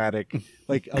charismatic,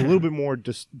 like a little bit more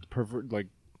disturbed,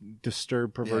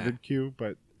 perverted Q,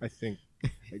 but I think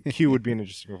Q would be an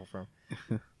interesting role for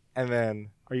him. And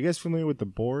then, are you guys familiar with the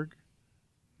Borg?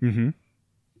 Mm-hmm.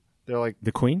 They're like,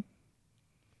 The Queen.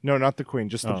 no, not the Queen,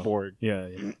 just the Oh. Borg. Yeah.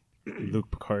 Luke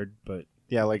Picard, but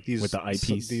Yeah, like these With the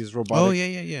eyepiece. these robotic. Oh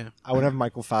yeah. I would have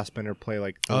Michael Fassbender play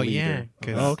like the Oh leader. yeah.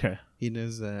 'Cause oh, okay. he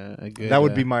does a good. That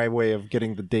would be my way of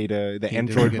getting the data, the he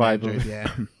does a android good vibe, android,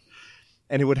 yeah.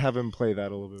 and it would have him play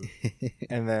that a little bit.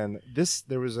 And then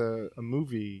there was a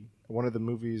movie one of the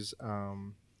movies.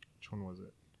 Which one was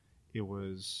it? It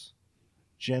was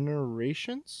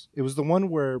Generations. It was the one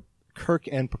where Kirk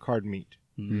and Picard meet.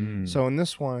 Mm. So in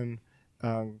this one,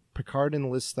 Picard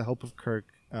enlists the help of Kirk,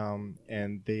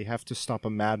 and they have to stop a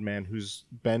madman who's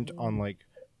bent on like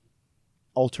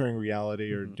altering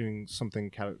reality or doing something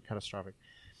catastrophic.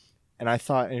 And I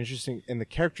thought interesting, and the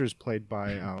character is played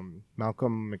by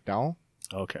Malcolm McDowell.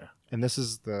 Okay. And this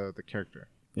is the character.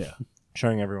 Yeah.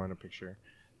 Showing everyone a picture.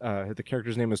 The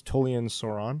character's name is Tolian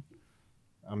Soran.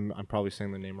 I'm probably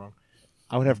saying the name wrong.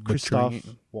 I would have Christoph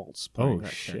Waltz playing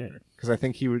that character. Because I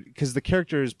think he would... Because the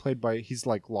character is played by... He's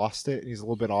like lost it. And he's a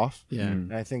little bit off. Yeah.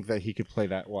 And I think that he could play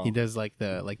that well. He does like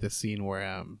the scene where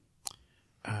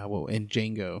in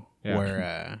Django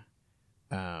where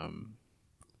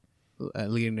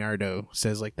Leonardo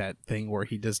says like that thing where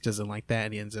he just doesn't like that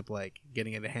and he ends up like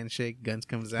getting in a handshake, guns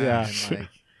comes out, and like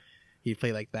he'd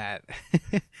play like that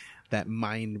that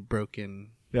mind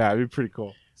broken. Yeah, it'd be pretty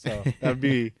cool. So that would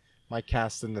be my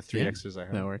cast in the 3 extras I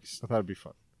have. That works. I thought it'd be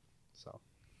fun. So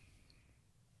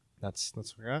that's what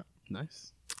we got.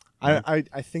 Nice. I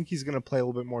think he's gonna play a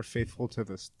little bit more faithful to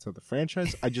the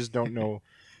franchise. I just don't know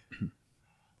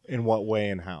in what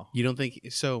way and how. You don't think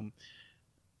so?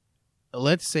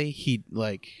 Let's say he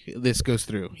like this goes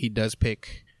through. He does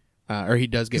pick, or he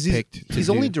does get picked. He's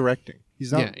only directing.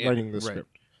 He's not writing the right.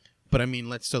 script. But I mean,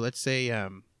 let's say,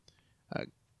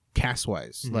 cast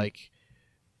wise, like,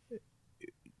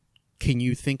 can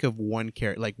you think of one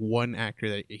character, like one actor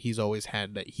that he's always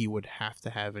had that he would have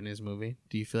to have in his movie?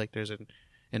 Do you feel like there's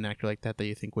an actor like that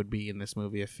you think would be in this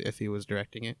movie if he was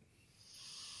directing it?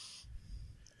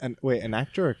 And wait, an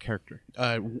actor or a character?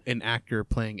 An actor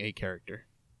playing a character.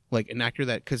 Like an actor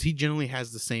that, because he generally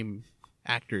has the same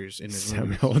actors in his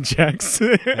movie. Samuel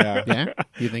Jackson. Yeah?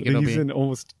 You think it'll he's be? in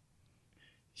almost...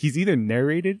 He's either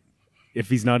narrated, if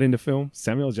he's not in the film,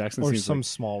 Samuel Jackson Or seems some like,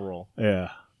 small role. yeah.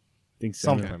 I think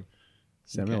Something.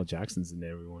 Samuel Jackson's in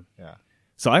everyone. Yeah.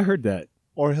 So I heard that...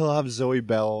 Or he'll have Zoe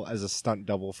Bell as a stunt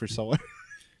double for someone.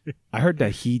 I heard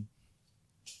that he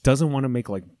doesn't want to make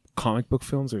like comic book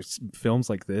films or films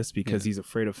like this because he's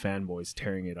afraid of fanboys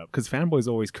tearing it up. Because fanboys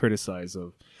always criticize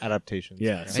of adaptations.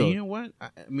 Yeah. And you know what? I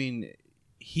mean,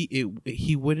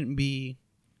 he wouldn't be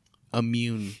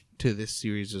immune to this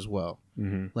series as well.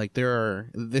 Mm-hmm. Like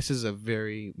this is a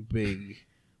very big,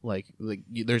 like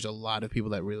there's a lot of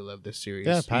people that really love this series.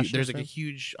 Yeah, there's like a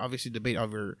huge, obviously, debate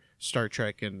over Star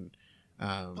Trek and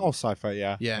all sci-fi.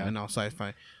 Yeah, and all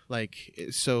sci-fi. Like,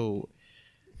 so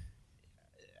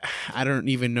I don't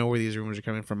even know where these rumors are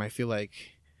coming from. I feel like,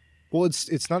 well,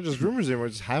 it's not just rumors anymore;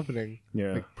 it's happening.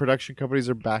 Yeah, like production companies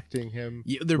are backing him.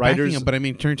 Yeah, they're Writers, backing him, but I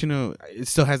mean, Tarantino it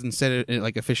still hasn't said it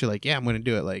like officially. Like, yeah, I'm going to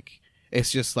do it. Like,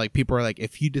 it's just like people are like,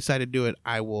 if you decide to do it,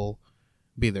 I will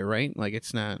be there. Right? Like,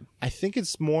 it's not. I think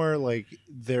it's more like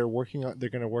they're working on. They're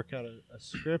going to work out a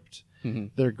script. Mm-hmm.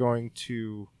 They're going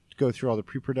to go through all the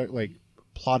pre-product, like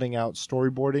plotting out,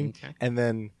 storyboarding, and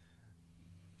then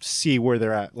see where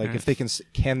they're at. Like if they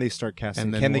can they start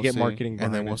casting? Can they get marketing behind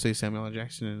and then we'll it? see Samuel L.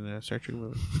 Jackson in the Star Trek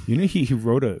movie. You know, he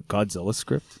wrote a Godzilla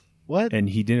script. What? And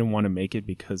he didn't want to make it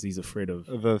because he's afraid of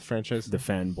the franchise, the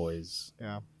fanboys.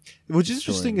 Yeah. Which is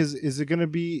interesting is it going to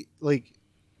be like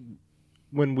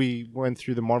when we went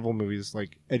through the Marvel movies,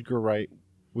 like Edgar Wright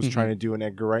was trying to do an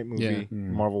Edgar Wright movie. Yeah.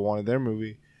 Marvel wanted their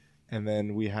movie. And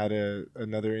then we had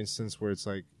another instance where it's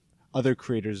like other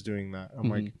creators doing that. I'm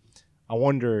like, I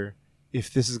wonder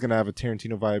if this is going to have a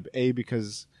Tarantino vibe, A,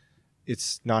 because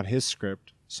it's not his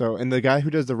script. So, and the guy who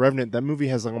does The Revenant, that movie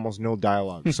has like almost no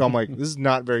dialogue. So I'm like, this is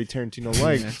not very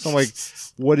Tarantino-like. So I'm like,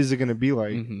 what is it going to be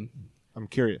like? I'm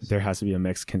curious. There has to be a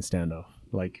Mexican standoff.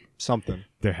 Like something.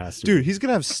 There has to be. He's going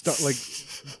to have like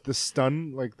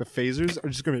the phasers are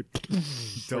just going to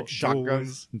be like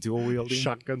shotguns. Dual wielding.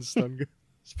 Shotgun stun guns.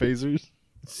 Phasers.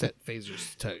 Set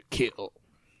phasers to kill.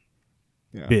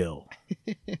 Yeah. Bill.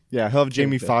 Yeah, he'll have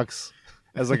Jamie Foxx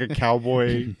as like a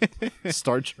cowboy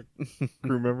Star Trek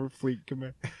crew member, fleet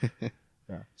command.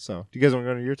 Yeah. So, do you guys want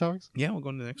to go to your topics? Yeah, we'll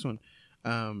go to the next one.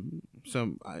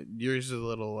 So yours is a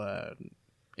little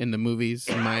in the movies.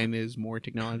 Mine is more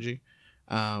technology.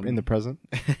 In the present,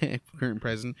 current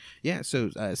present. Yeah. So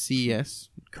CES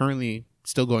currently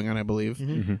still going on, I believe.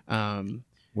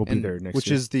 We'll be there next year.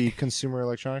 Which is the Consumer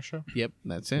Electronics Show? Yep,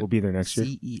 that's it. We'll be there next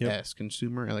year. CES,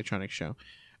 Consumer Electronics Show.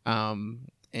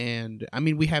 And I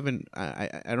mean, we haven't,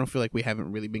 I don't feel like we haven't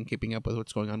really been keeping up with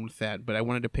what's going on with that, but I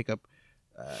wanted to pick up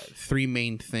 3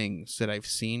 main things that I've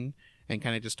seen and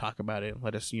kind of just talk about it.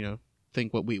 Let us,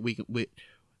 think what we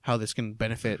how this can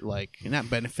benefit, like, not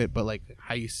benefit, but like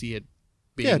how you see it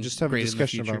being just have a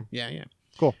discussion about it. Yeah.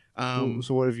 Cool.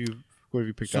 So what have you What have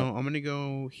you picked So up? I'm gonna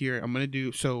go here. I'm gonna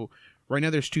do so. Right now,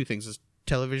 there's two things.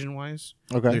 Television wise,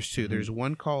 Okay. there's two. There's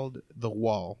one called The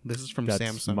Wall. This is from That's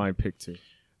Samsung. my pick too.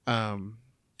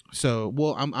 So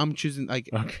well, I'm choosing like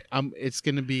Okay. I'm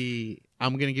gonna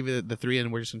give you the three,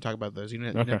 and we're just gonna talk about those. You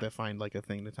don't have to find like a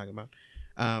thing to talk about.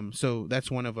 So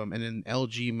that's one of them, and then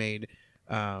LG made.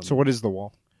 So what is the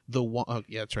wall? The Wall. Oh,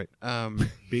 yeah, that's right.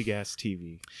 Big ass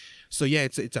TV. So yeah,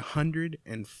 it's a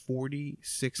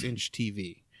 146-inch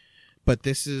TV. But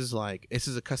this is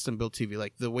a custom built TV.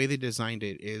 Like the way they designed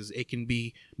it is it can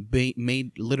be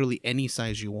made literally any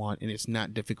size you want, and it's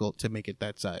not difficult to make it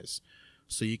that size.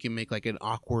 So you can make like an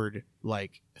awkward,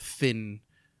 like thin,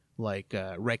 like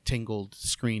rectangle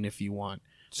screen if you want.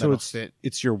 So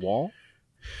it's your wall.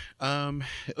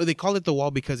 They call it the wall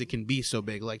because it can be so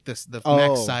big. Like the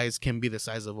max size can be the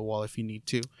size of a wall if you need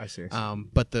to. I see.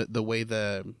 But the way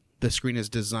the screen is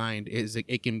designed is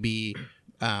it can be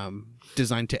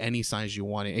designed to any size you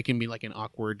want it. It can be like an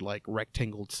awkward like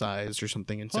rectangle size or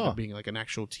something instead of being like an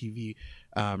actual TV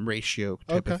ratio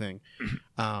type of thing.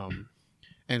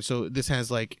 And so this has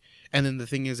like, and then the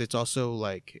thing is, it's also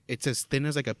like it's as thin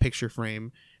as like a picture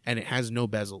frame, and it has no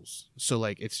bezels. So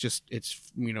like it's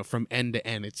from end to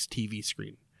end, it's TV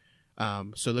screen.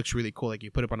 So it looks really cool. Like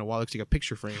you put it up on a wall, it looks like a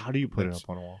picture frame. How do you put it up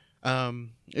on a wall?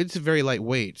 It's very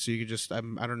lightweight, so you could just I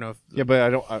don't know if but I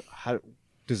don't. How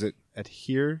does it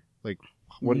adhere? Like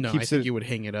what no, keeps I think it? you would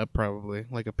hang it up probably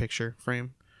like a picture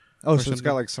frame. Oh, so something. it's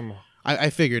got like some.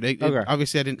 I figured. Okay.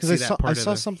 Obviously, I didn't see that part. I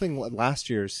saw something last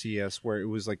year at CES where it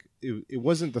was like it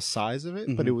wasn't the size of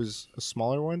it, but it was a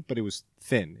smaller one, but it was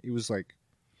thin. It was like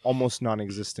almost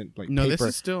non-existent, like no, paper. this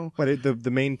is still. But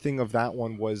the main thing of that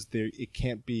one was it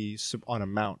can't be on a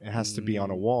mount. It has to be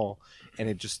on a wall, and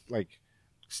it just like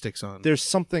sticks on. There's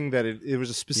something that it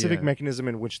was a specific mechanism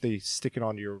in which they stick it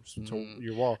onto your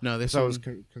wall. No, this so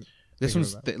one. This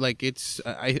one's like it's.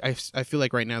 I feel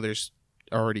like right now there's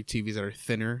already TVs that are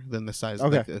thinner than the size,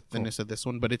 like the thinness of this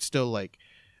one, but it's still like,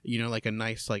 like a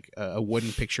nice like a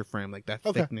wooden picture frame, like that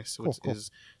thickness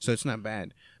is. So it's not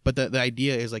bad. But the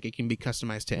idea is like it can be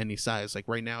customized to any size. Like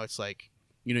right now it's like,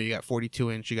 you got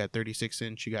 42-inch, you got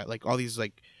 36-inch, you got like all these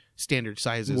like standard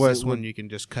sizes. This one you can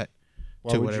just cut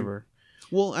to whatever.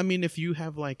 Well, I mean, if you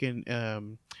have like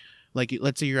an like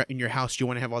let's say you're in your house, you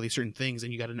want to have all these certain things,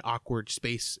 and you got an awkward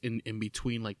space in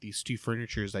between like these two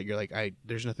furnitures that you're like,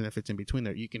 there's nothing that fits in between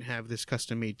there. You can have this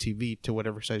custom made TV to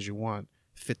whatever size you want,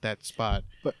 fit that spot.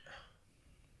 But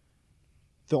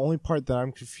the only part that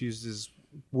I'm confused is,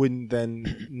 wouldn't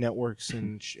then networks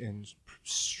and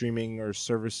streaming or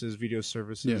services, video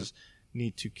services,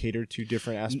 need to cater to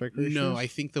different aspect ratios? No, I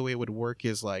think the way it would work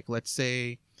is like, let's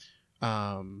say,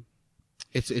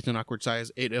 it's an awkward size.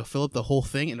 It'll fill up the whole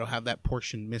thing, and it'll have that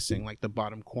portion missing, like the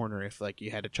bottom corner, if like you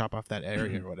had to chop off that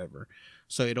area or whatever.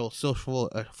 So it'll still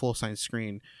a full size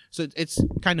screen. So it's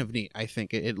kind of neat. I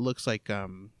think it looks like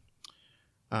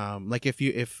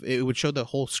if it would show the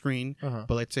whole screen,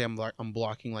 but let's say I'm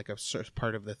blocking like a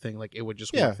part of the thing, like it would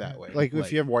just work that way. Like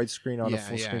if you have widescreen on a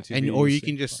full screen TV, or you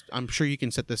can just, I'm sure you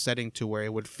can set the setting to where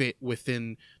it would fit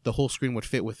within the whole screen, would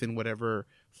fit within whatever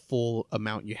full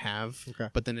amount you have. Okay.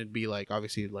 But then it'd be like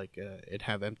obviously like it'd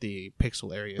have empty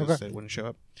pixel areas that wouldn't show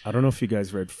up. I don't know if you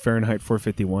guys read Fahrenheit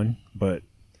 451, but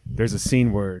there's a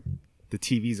scene where the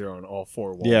TVs are on all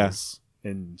four walls,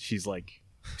 and she's like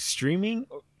streaming.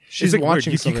 She's like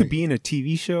watching weird. You something. could be in a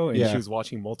TV show, and she was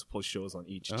watching multiple shows on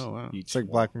each. Oh wow! It's like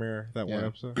Black Mirror, that one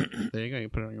episode. There you go. You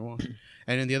put it on your wall.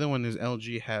 And then the other one is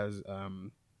LG has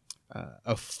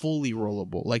a fully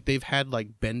rollable. Like they've had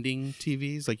like bending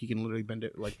TVs, like you can literally bend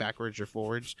it like backwards or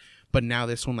forwards. But now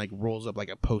this one like rolls up like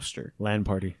a poster. LAN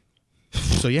party.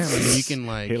 So yeah, I mean, you can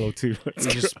like Halo 2. You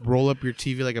just roll up your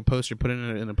TV like a poster, put it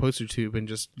in a poster tube, and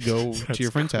just go to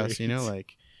your friend's house.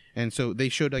 Like. And so they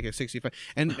showed like a 65.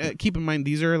 And keep in mind,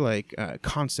 these are like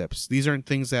concepts. These aren't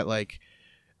things that like,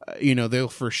 they'll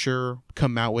for sure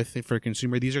come out with it for a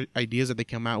consumer. These are ideas that they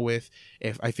come out with.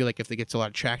 If I feel like if they get a lot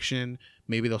of traction,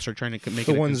 maybe they'll start trying to make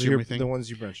it a consumer thing. The ones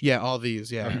you mentioned. Yeah, all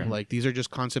these. Yeah, okay. Like these are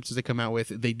just concepts that they come out with.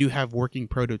 They do have working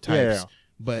prototypes,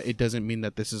 but it doesn't mean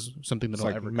that this is something that'll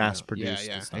ever mass produced.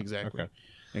 Yeah, exactly. Okay.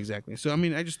 Exactly. So I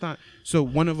mean, I just thought. So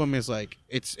one of them is like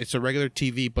it's a regular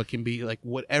TV, but can be like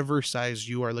whatever size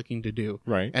you are looking to do.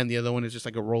 Right. And the other one is just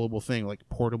like a rollable thing, like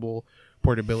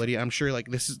portability. I'm sure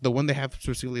like this is the one they have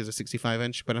specifically is a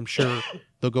 65-inch, but I'm sure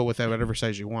they'll go with that whatever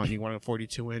size you want. You want a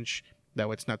 42-inch, that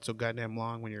way it's not so goddamn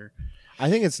long when you're. I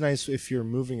think it's nice if you're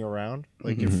moving around.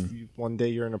 Like if one day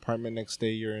you're in an apartment, next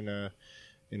day you're in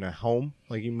a home.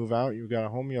 Like you move out, you've got a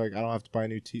home. You're like, I don't have to buy a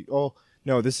new TV. Oh.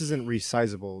 No, this isn't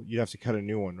resizable. You'd have to cut a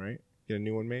new one, right? get a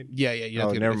new one made? Yeah. You have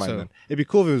Oh, to never mind then. It'd be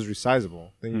cool if it was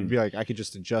resizable. Then you'd be like, I could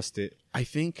just adjust it. I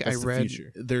think That's I the read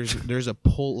future. there's a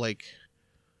pull, like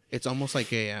it's almost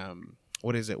like a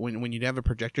what is it when you have a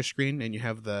projector screen and you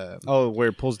have the Oh, where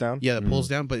it pulls down? it pulls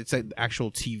down, but it's like the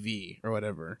actual TV or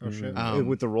whatever. Oh, shit. Um,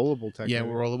 With the rollable tech. Yeah,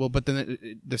 maybe. rollable. But then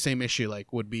the same issue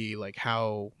like would be like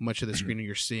how much of the screen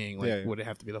you're seeing. Like, Yeah. would it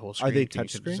have to be the whole screen? Are they to get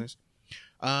touchscreen? business?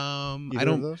 Either I of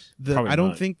don't. those? Probably I don't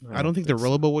not. think. I I don't think the think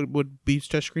so. rollable would be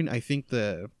touchscreen. I think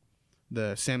the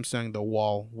Samsung, the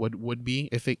wall would be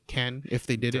if they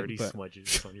did Dirty it. But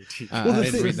smudges on your teeth. I the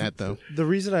didn't thing read is- that though. The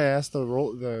reason I asked the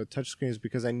touchscreen is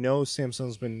because I know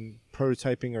Samsung's been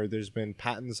prototyping, or there's been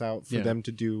patents out for Yeah. them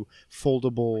to do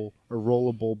foldable or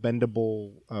rollable,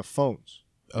 bendable phones.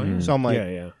 Oh, yeah. So I'm like,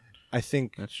 yeah. I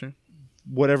think That's true.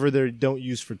 whatever they don't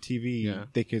use for TV, Yeah.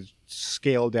 they could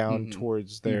scale down Mhm.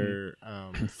 towards their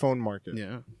phone market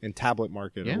Yeah. and tablet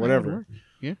market Yeah, or that whatever. would work.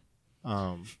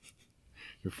 Yeah.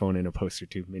 Your phone in a poster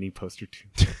tube, mini poster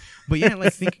tube. But yeah,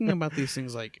 like thinking about these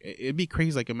things, like it'd be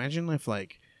crazy. Like imagine if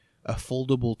like a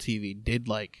foldable TV did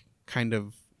like kind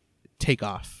of take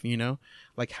off, you know?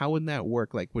 Like how would that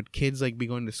work? Like would kids like be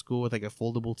going to school with like a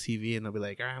foldable TV and they'll be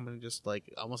like, I'm gonna just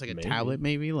like almost like a Maybe. tablet,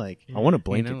 maybe like. I want a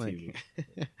blanket like, TV.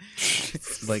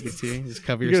 blanket TV, just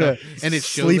cover You're yourself, gonna and it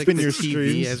shows sleep like in the your TV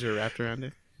streams. as you're wrapped around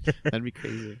it. That'd be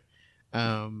crazy.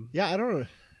 Yeah, I don't know.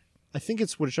 I think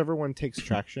it's whichever one takes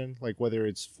traction, like whether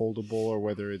it's foldable or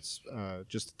whether it's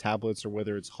just tablets or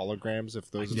whether it's holograms.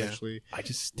 If those Yeah. eventually, I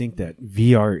just think that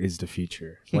VR is the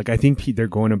future. Like I think they're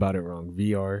going about it wrong.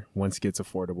 VR once it gets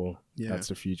affordable, Yeah. that's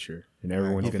the future, and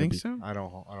everyone's You gonna think be. so? I don't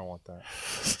want that.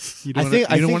 You I don't think-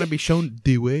 I you don't think- want to be shown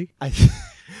the way.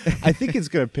 I think it's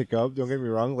gonna pick up. Don't get me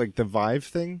wrong. Like the Vive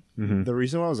thing, Mhm. the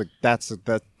reason why I was like, that's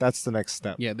the next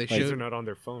step. Yeah, they Kids showed are not on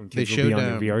their phone. they Kids will be showed,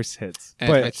 on their VR sets.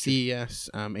 But- at CES.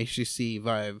 HTC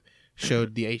Vive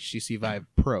showed the HTC Vive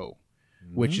Pro,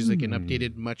 which is like an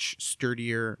updated, much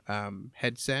sturdier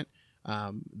headset.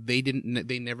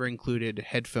 They never included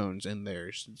headphones in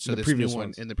theirs. So The this previous new one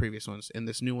ones. in the previous ones, in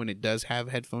this new one, it does have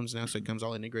headphones now, so it comes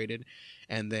all integrated,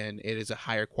 and then it is a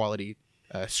higher quality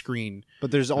screen.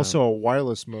 But there's also a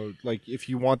wireless mode. Like if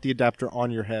you want the adapter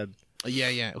on your head.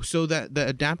 Yeah. So that the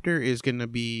adapter is going to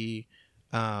be.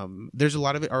 There's a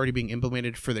lot of it already being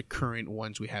implemented for the current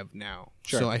ones we have now.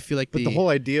 Sure. So I feel like But the whole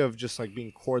idea of just like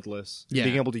being cordless, Yeah.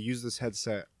 being able to use this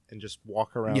headset and just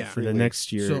walk around Yeah. For freely. the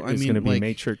next year, So, I it's mean, going to be like,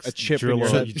 Matrix. a chip in drill your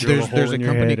a- head. you drill a hole there's a in your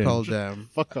company head and- called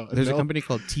Fuck off. there's a No. company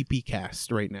called TP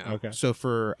Cast right now. Okay. So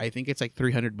for I think it's like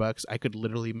 $300, I could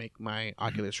literally make my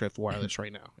Oculus Rift wireless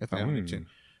right now if I wanted to.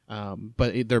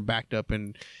 But they're backed up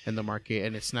in the market,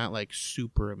 and it's not like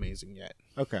super amazing yet.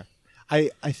 Okay. I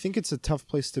think it's a tough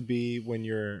place to be when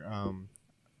you're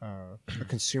a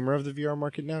consumer of the VR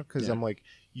market now, because Yeah. I'm like,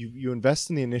 you invest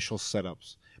in the initial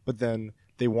setups, but then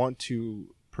they want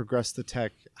to progress the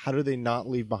tech. How do they not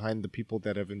leave behind the people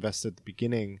that have invested at the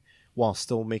beginning while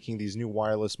still making these new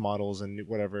wireless models and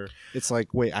whatever? It's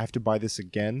like, wait, I have to buy this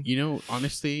again? You know,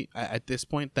 honestly, at this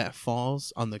point, that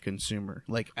falls on the consumer.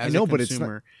 Like as know, a but it's not-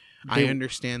 consumer, I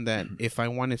understand that if I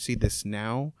want to see this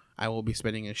now, I will be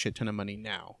spending a shit ton of money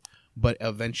now. But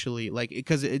eventually, like,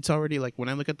 because it's already like when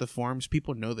I look at the forums,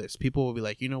 people know this. People will be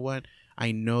like, you know what?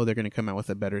 I know they're going to come out with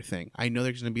a better thing. I know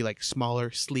there's going to be like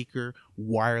smaller, sleeker,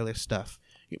 wireless stuff.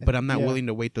 But I'm not Yeah. willing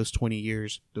to wait those 20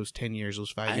 years, those 10 years, those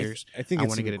 5 years. I think I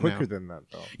it's wanna even get it quicker now. than that,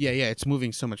 though. Yeah, it's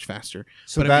moving so much faster.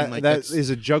 So But that I mean, like, that that's- is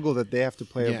a juggle that they have to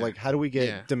play Yeah. of like, how do we get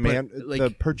Yeah. demand But, like- the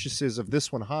purchases of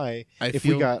this one high I if we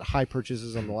feel- got high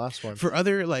purchases on the last one? For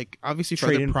other, like, obviously for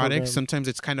Trade-in other products, program. sometimes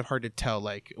it's kind of hard to tell.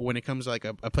 Like, when it comes to, like,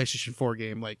 a PlayStation 4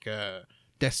 game, like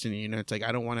Destiny, you know, it's like,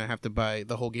 I don't want to have to buy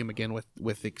the whole game again with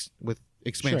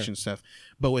expansion stuff.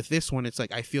 But with this one, it's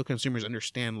like, I feel consumers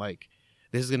understand, like,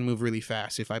 this is going to move really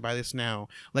fast. If I buy this now,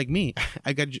 like me,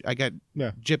 I got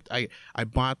Yeah. gypped. I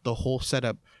bought the whole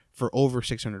setup for over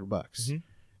 $600. Mhm.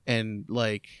 And,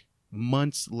 like,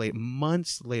 months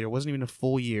later, it wasn't even a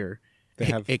full year, They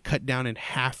have it cut down in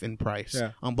half in price.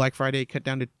 Yeah. On Black Friday, it cut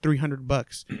down to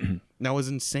 $300. That was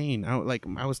insane. I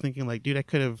was thinking, like, dude, I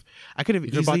could have You could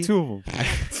have bought easily, two of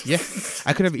them.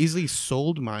 I could have easily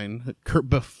sold mine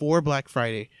before Black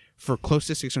Friday for close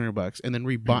to $600, and then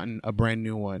rebought a brand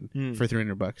new one for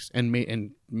 $300 and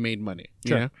made money.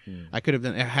 Sure. You know, I could have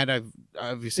done. Had I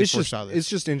obviously foresaw this. It's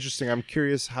just interesting. I'm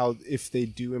curious how, if they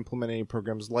do implement any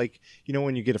programs like, you know,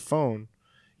 when you get a phone,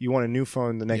 you want a new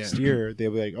phone the next year,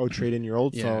 they'll be like, oh, trade in your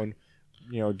old phone,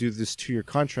 you know, do this 2-year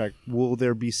contract. Will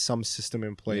there be some system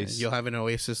in place? You'll have an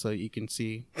Oasis so you can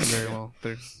see very well.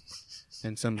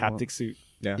 And some Haptic suit.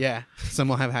 Yeah, some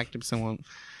will have haptic, some won't.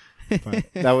 But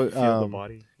that was Feel the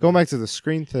body. going back to the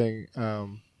screen thing.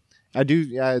 I do.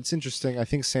 Yeah, it's interesting. I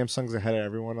think Samsung's ahead of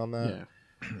everyone on that.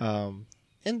 Yeah.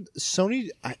 And Sony,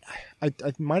 I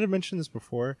might have mentioned this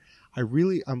before. I've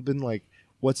been like,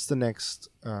 what's the next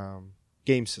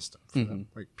game system for them?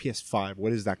 Like PS5,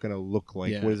 what is that going to look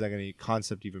like? Yeah. What is that going to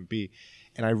concept even be?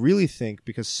 And I really think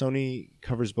because Sony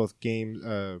covers both games,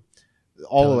 all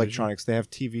Television. electronics, they have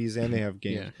TVs and they have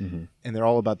games, and they're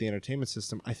all about the entertainment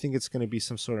system. I think it's going to be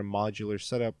some sort of modular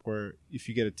setup where if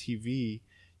you get a TV,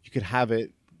 you could have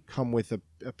it come with a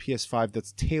PS5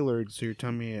 that's tailored. So you're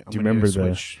telling me Do you remember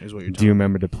Switch is what you're Do you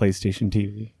remember the PlayStation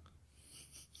TV?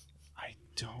 I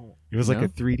don't. It was like a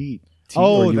 3D.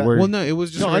 Oh, well, no, it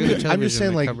was just. No, regular I'm just television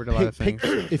saying, that like, covered a lot of things.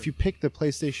 if you pick the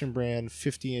PlayStation brand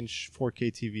 50-inch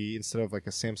 4K TV instead of like a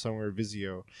Samsung or a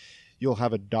Vizio, you'll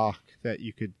have a dock that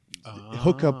you could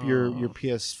hook up your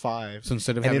PS5. So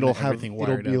instead of and having it'll everything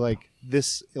wired it'll be up. like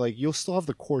this. Like you'll still have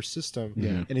the core system.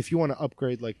 Yeah. And if you want to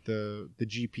upgrade like the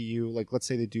GPU, like let's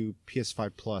say they do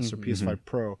PS5 Plus or PS5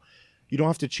 Pro. You don't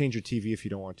have to change your TV if you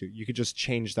don't want to. You could just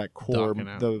change that core, Dock it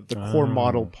out. the core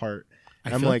model part. I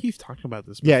I'm feel like, like you've talked about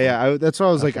this before. yeah. That's why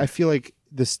I was like, I feel like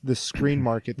the screen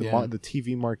market, the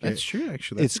TV market. That's true,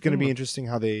 actually. It's going to be interesting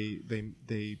how they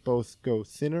both go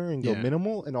thinner and go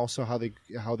minimal, and also how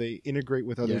they integrate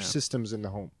with other systems in the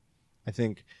home. I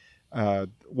think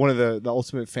one of the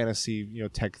ultimate fantasy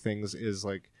tech things is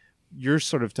like you're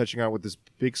sort of touching on with this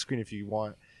big screen if you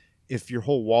want. If your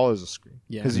whole wall is a screen,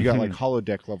 because you got like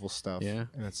holodeck level stuff, and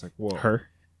it's like whoa.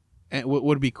 And what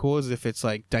would be cool is if it's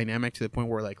like dynamic to the point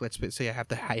where like let's say I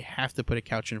have to put a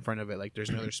couch in front of it, like there's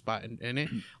another spot in it,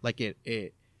 like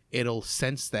it'll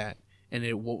sense that and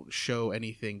it won't show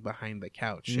anything behind the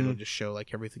couch. It'll just show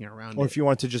like everything around. Or if you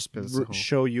want to just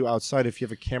show you outside, if you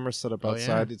have a camera set up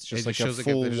outside, it's just like a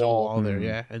full wall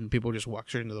there, and people just walk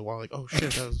straight into the wall, like oh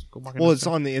shit, that was walking. Well, it's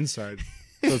on the inside.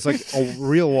 So it's like a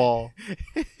real wall.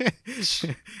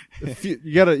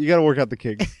 You gotta work out the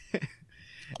kinks.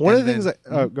 One of the things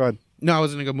go ahead. No, I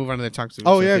was gonna go move on to the toxic.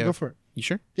 Oh yeah, go for it. You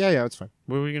sure? Yeah, it's fine.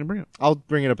 What were we gonna bring up? I'll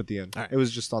bring it up at the end. All right. It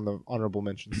was just on the honorable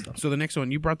mention stuff. So the next one,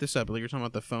 you brought this up. Like you're talking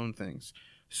about the phone things.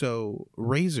 So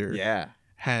Razer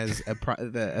has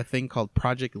a thing called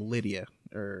Project Lydia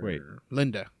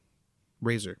Linda.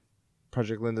 Razer.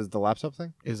 Project Linda is the laptop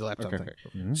thing? Is the laptop thing.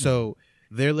 Mm. So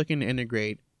they're looking to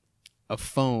integrate a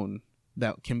phone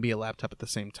that can be a laptop at the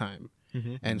same time.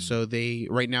 And so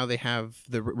right now they have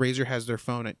Razer has their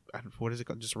phone at what is it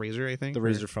called? Just Razer, I think. The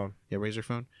Razer phone. Yeah, Razer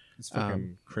phone. It's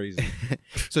fucking crazy.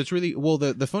 So it's really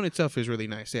the phone itself is really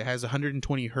nice. It has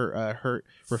 120 hertz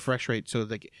refresh rate, so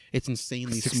like it's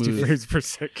insanely 60 smooth. frames per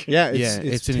second. Yeah,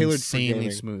 it's tailored insanely for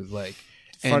gaming. smooth. Like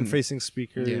Front-facing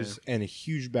speakers and a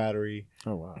huge battery.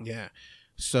 Oh wow. Yeah.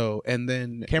 So and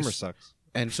then Camera sucks.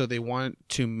 And so they want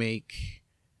to make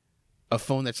a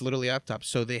phone that's literally a laptop.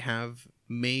 So they have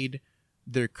made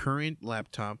their current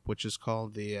laptop, which is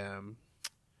called the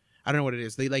I don't know what it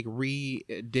is. They like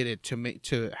redid it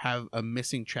to have a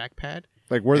missing trackpad.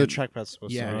 Like where the trackpad's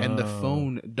supposed to be. And the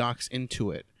phone docks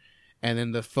into it. And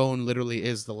then the phone literally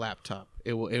is the laptop.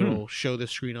 It will show the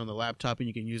screen on the laptop, and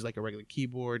you can use like a regular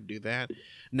keyboard, do that.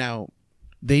 Now,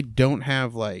 they don't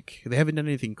have they haven't done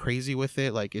anything crazy with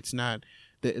it. Like it's not.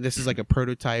 This is like a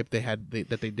prototype that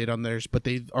they did on theirs, but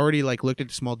they've already like looked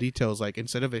at small details. Like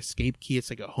instead of escape key,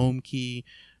 it's like a home key.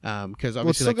 Because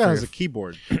obviously, it still has a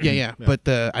keyboard. Yeah. But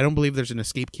I don't believe there's an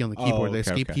escape key on the keyboard. Oh, the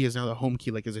okay, escape key is now the home key,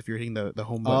 like as if you're hitting the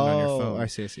home button on your phone. I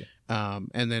see.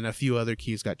 And then a few other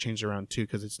keys got changed around too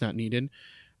because it's not needed.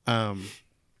 And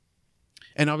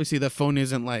obviously, the phone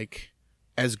isn't like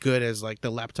as good as like the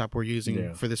laptop we're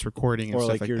using for this recording and or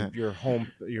stuff like that. your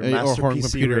master home PC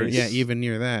computer, race. even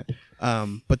near that.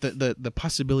 But the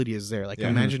possibility is there. Like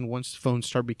imagine once phones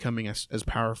start becoming as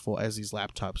powerful as these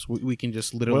laptops, we can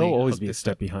just literally. We'll always be a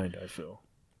step behind. I feel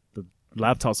the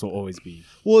laptops will always be.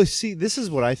 Well, see, this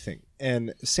is what I think,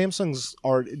 and Samsung's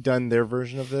already done their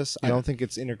version of this. I don't think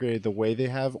it's integrated the way they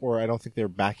have, or I don't think they're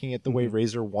backing it the way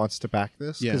Razer wants to back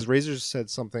this. Because Razer said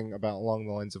something about along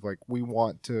the lines of like, we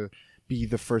want to be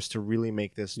the first to really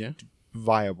make this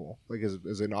viable, like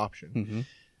as an option.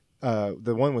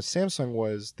 The one with Samsung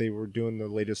was they were doing the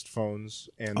latest phones,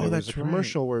 and there was a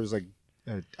commercial where it was like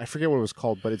I forget what it was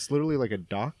called, but it's literally like a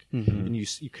dock, and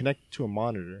you connect to a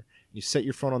monitor, and you set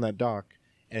your phone on that dock,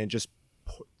 and it just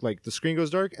like the screen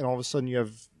goes dark, and all of a sudden you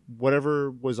have whatever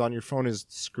was on your phone is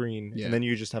the screen, and then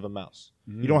you just have a mouse.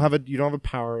 You don't have a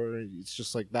power. It's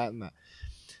just like that and that.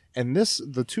 And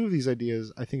the two of these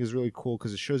ideas, I think, is really cool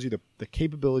because it shows you the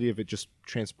capability of it just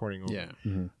transporting over. Yeah.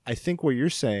 I think what you're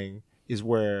saying is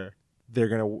where they're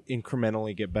going to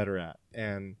incrementally get better at.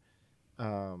 And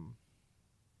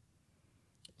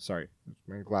Sorry,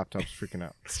 my laptop's freaking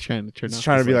out. It's trying to turn It's off.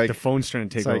 trying to be like the phone's trying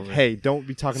to take it's like, over. hey, don't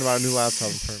be talking about a new laptop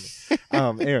in front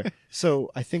of me. Anyway, so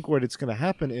I think what it's going to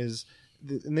happen is,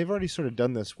 and they've already sort of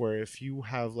done this, where if you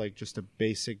have like just a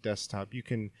basic desktop, you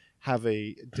can have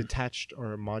a detached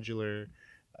or a modular,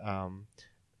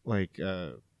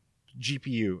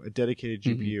 GPU, a dedicated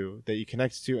GPU that you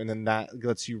connect to, and then that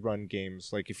lets you run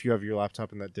games. Like if you have your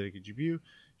laptop and that dedicated GPU, you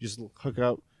just hook it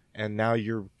up, and now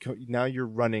you're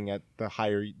running at the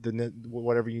higher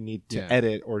whatever you need to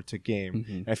edit or to game.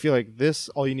 And I feel like this,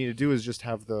 all you need to do is just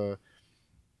have the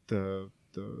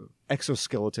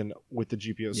exoskeleton with the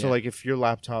GPU. Yeah. So like if your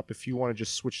laptop, if you want to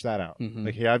just switch that out,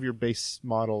 like you have your base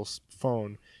model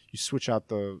phone, you switch out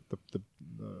the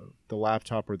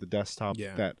laptop or the desktop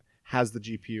that has the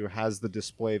GPU, has the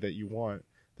display that you want,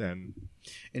 then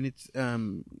and it's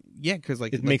because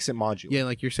like it makes it modular. Yeah,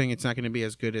 like you're saying, it's not going to be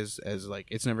as good as like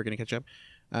it's never going to catch up.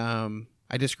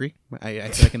 I disagree. I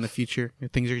feel like in the future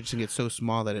things are just going to get so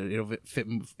small that it'll fit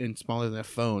in smaller than a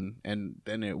phone, and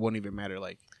then it won't even matter.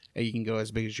 Like you can go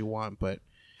as big as you want, but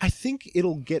I think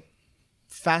it'll get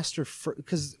faster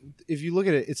because if you look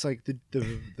at it, it's like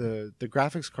the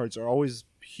graphics cards are always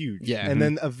huge, and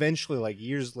then eventually, like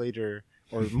years later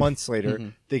or months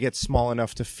later, they get small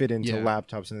enough to fit into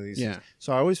laptops and these things.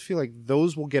 So I always feel like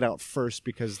those will get out first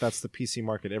because that's the PC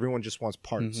market. Everyone just wants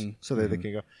parts so that they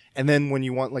can go. And then when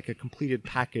you want like a completed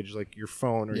package, like your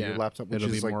phone or your laptop, which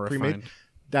is like pre-made, refined.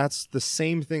 That's the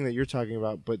same thing that you're talking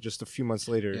about, but just a few months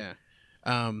later.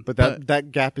 But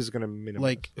that gap is going to minimize.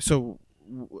 Like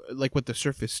like with the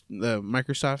Surface, the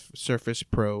Microsoft Surface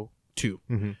Pro 2.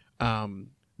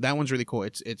 That one's really cool.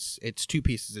 It's two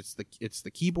pieces. It's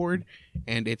the keyboard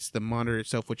and it's the monitor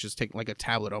itself, which is like a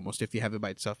tablet almost. If you have it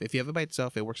by itself,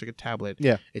 it works like a tablet.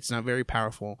 Yeah, it's not very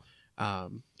powerful.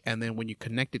 And then when you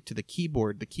connect it to the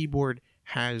keyboard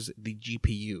has the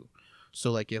GPU.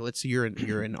 So like, let's say you're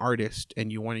an artist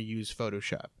and you want to use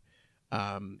Photoshop.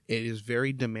 It is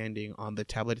very demanding on the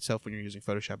tablet itself when you're using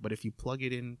Photoshop. But if you plug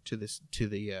it into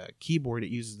the keyboard, it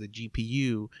uses the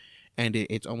GPU. And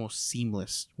it's almost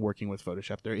seamless working with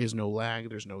Photoshop. There is no lag.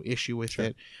 There's no issue with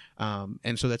it.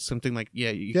 And so that's something like,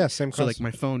 same concept. So like my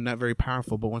phone, not very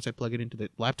powerful, but once I plug it into the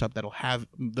laptop, that'll have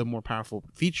the more powerful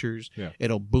features.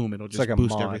 It'll boom. It'll just like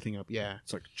boost everything up. Yeah.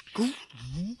 It's like,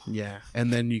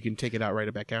 and then you can take it out, write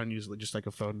it back out, and use it just like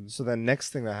a phone. So the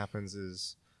next thing that happens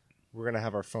is we're going to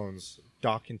have our phones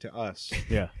dock into us.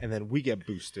 And then we get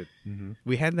boosted.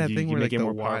 We had that thing where like the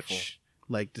watch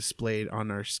like displayed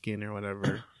on our skin or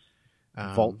whatever.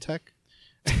 Vault Tech.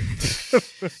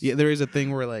 There is a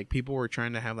thing where like people were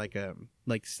trying to have like a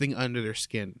thing under their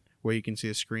skin where you can see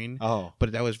a screen.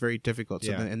 But that was very difficult.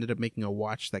 So then ended up making a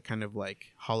watch that kind of like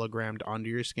hologrammed onto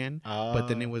your skin. But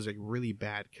then it was like really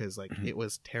bad because like it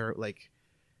was terrible. Like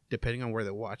depending on where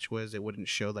the watch was, it wouldn't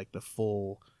show like the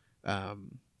full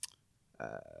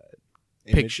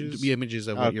images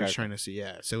of what you're trying to see.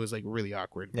 Yeah, so it was like really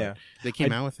awkward. But they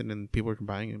came out with it and people were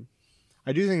buying them.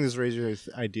 I do think this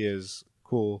Razer idea is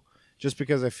cool just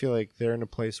because I feel like they're in a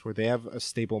place where they have a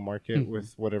stable market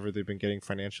with whatever they've been getting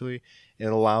financially. It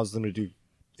allows them to do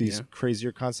these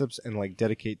crazier concepts and like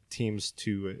dedicate teams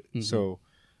to it. So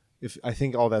I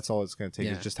think that's all it's going to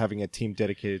take is just having a team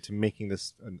dedicated to making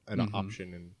this an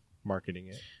option and marketing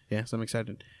it. Yeah, so I'm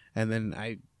excited. And then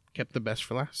I kept the best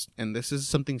for last. And this is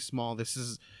something small. This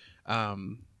is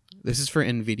for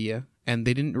NVIDIA. And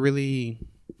they didn't really...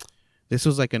 This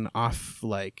was like an off,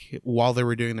 like while they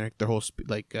were doing their whole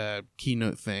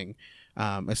keynote thing,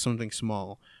 as something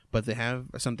small. But they have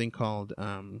something called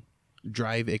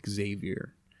Drive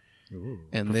Xavier,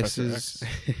 and Professor this is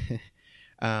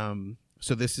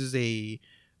so this is a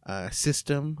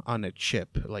system on a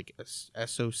chip, like a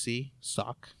SoC.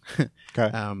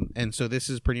 Okay. And so this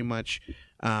is pretty much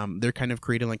they're kind of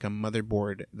creating like a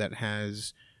motherboard that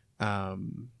has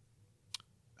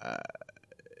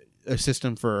a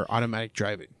system for automatic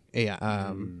driving.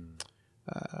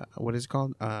 What is it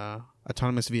called?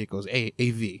 Autonomous vehicles.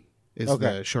 AV is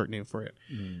the short name for it.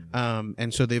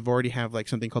 And so they've already have like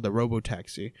something called a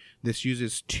robotaxi. This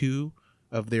uses 2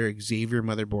 of their Xavier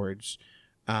motherboards,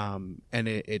 and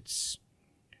it's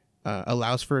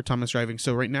allows for autonomous driving.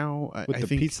 So right now, I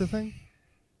think pizza thing.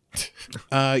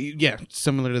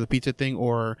 Similar to the pizza thing,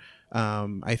 or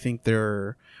I think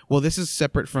this is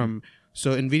separate from.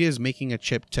 So NVIDIA is making a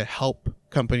chip to help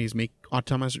companies make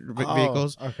autonomous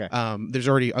vehicles. Okay. There's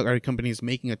already companies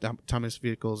making autonomous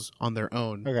vehicles on their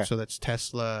own. Okay. So that's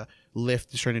Tesla,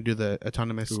 Lyft is trying to do the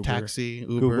autonomous taxi,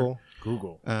 Uber.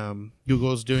 Google.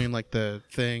 Google's doing like the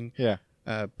thing. Yeah.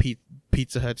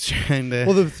 Pizza Hut's trying to...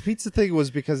 Well, the pizza thing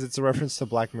was because it's a reference to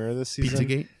Black Mirror this season.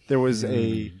 Pizzagate? There was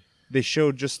a they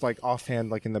showed just like offhand,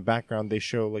 like in the background, they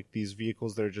show like these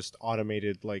vehicles that are just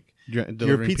automated, like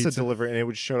your pizza delivery, and it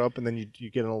would show up, and then you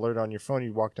get an alert on your phone.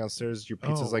 You walk downstairs, your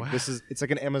pizza's like it's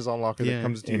like an Amazon locker that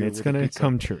comes to you, and it's gonna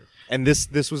come true. And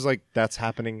this was like that's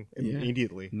happening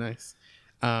immediately. Nice.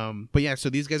 But yeah, so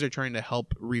these guys are trying to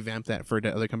help revamp that for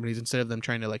the other companies. Instead of them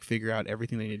trying to like figure out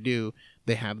everything they need to do,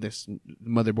 they have this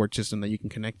motherboard system that you can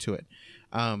connect to it.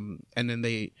 And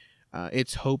then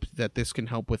it's hoped that this can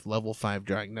help with level 5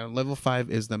 driving. Now, level 5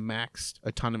 is the max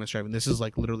autonomous driving. This is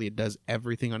like literally it does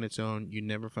everything on its own. You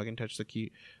never fucking touch the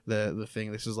key, the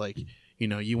thing. This is like,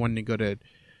 you wanted to go to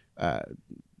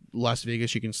Las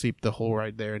Vegas, you can sleep the whole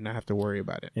ride there and not have to worry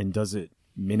about it. And does it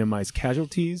minimize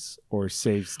casualties or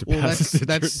saves to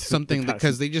that's something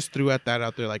because they just threw that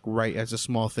out there like right as a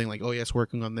small thing, like, oh yes,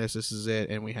 working on this is it,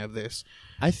 and we have this.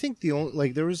 I think the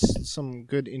only there was some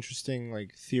good interesting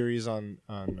like theories on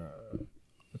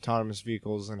autonomous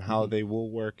vehicles and how they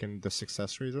will work and the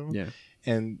success rates of them. Yeah.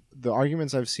 And the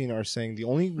arguments I've seen are saying the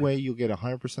only way you'll get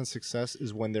 100% success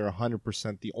is when they're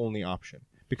 100% the only option.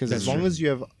 Because as long as you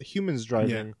have humans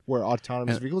driving where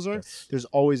autonomous vehicles are, there's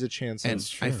always a chance. And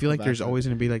I feel like there's always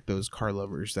going to be like those car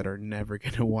lovers that are never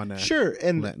going to want to. Sure,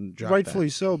 and rightfully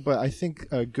so. But I think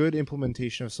a good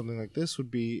implementation of something like this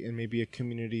would be in maybe a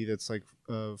community that's like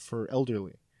for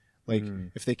elderly. Like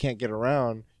if they can't get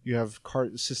around, you have car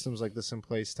systems like this in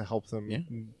place to help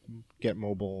them get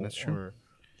mobile or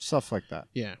stuff like that.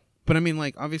 Yeah. But I mean,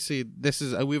 like, obviously, this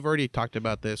is we've already talked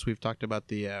about this. We've talked about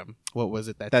the what was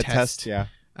it that test? Yeah.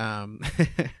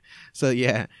 So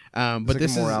yeah, but like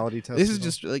this a morality test. This is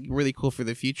just like really cool for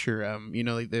the future.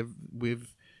 Like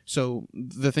so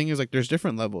the thing is like there's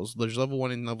different levels. There's level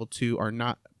 1 and level 2 are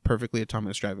not perfectly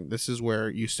autonomous driving. This is where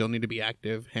you still need to be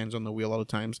active, hands on the wheel all the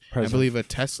times. I believe a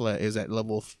Tesla is at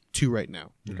level 2 right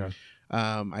now. Okay.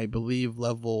 I believe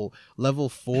level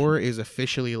 4 is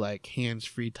officially like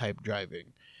hands-free type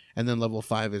driving. And then level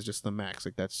 5 is just the max.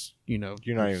 Like that's you're not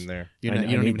even there. You don't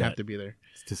even have to be there.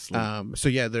 It's just so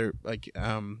yeah, they're like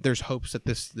there's hopes that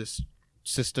this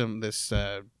system,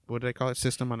 what did I call it?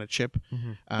 System on a chip,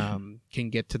 can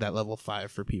get to that level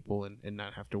 5 for people and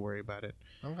not have to worry about it.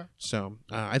 Okay. So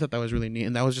I thought that was really neat,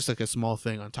 and that was just like a small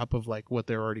thing on top of like what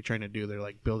they're already trying to do. They're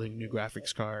like building new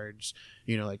graphics cards,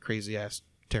 like crazy ass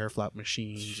teraflop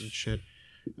machines and shit.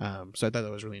 So I thought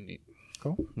that was really neat.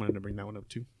 Cool. Wanted to bring that one up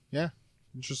too. Yeah.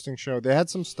 Interesting show. They had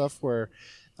some stuff where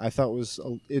I thought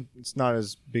it's not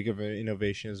as big of an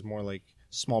innovation as more like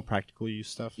small practical use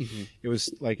stuff. It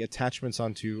was like attachments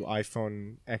onto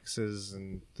iPhone X's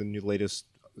and the new latest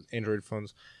Android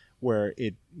phones where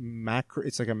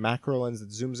it's like a macro lens that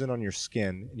zooms in on your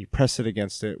skin and you press it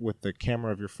against it with the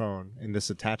camera of your phone in this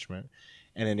attachment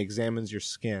and it examines your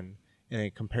skin and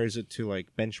it compares it to like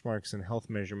benchmarks and health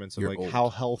measurements of how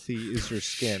healthy is your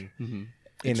skin.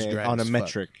 On a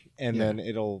metric, and then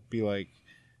it'll be like,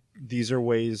 these are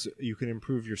ways you can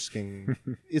improve your skin.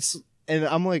 And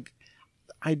I'm like,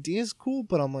 idea is cool,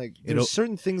 but I'm like, there's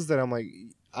certain things that I'm like,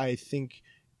 I think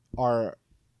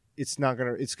it's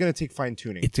gonna take fine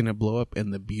tuning. It's gonna blow up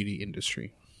in the beauty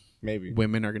industry. Maybe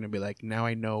women are gonna be like, now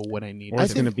I know what I need. Or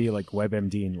it's gonna be like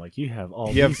WebMD and like you have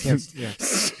all these.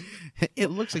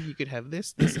 It looks like you could have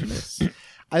this, and this.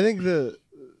 I think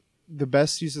the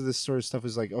best use of this sort of stuff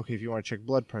is like, okay, if you want to check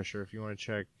blood pressure, if you want to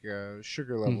check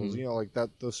sugar levels, like that,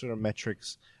 those sort of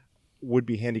metrics would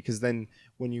be handy because then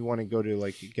when you want to go to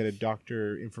like get a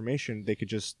doctor information, they could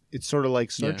just, it's sort of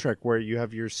like Star Trek where you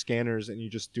have your scanners and you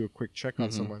just do a quick check on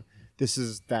someone. This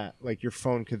is that, like your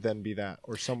phone could then be that,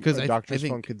 or a doctor's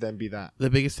phone could then be that.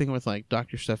 The biggest thing with like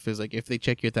doctor stuff is like if they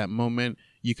check you at that moment,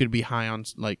 you could be high on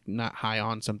like not high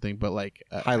on something, but like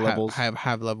high levels,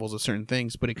 have levels of certain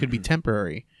things, but it could be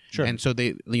temporary. Sure. And so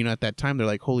they, at that time they're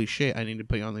like, holy shit, I need to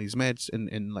put you on these meds,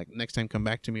 and like next time come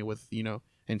back to me with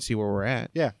and see where we're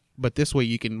at. Yeah. But this way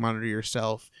you can monitor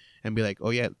yourself and be like, oh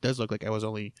yeah, it does look like I was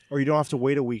only. Or you don't have to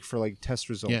wait a week for like test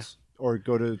results. Yeah. Or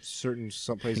go to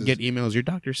some places and get emails. Your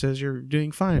doctor says you're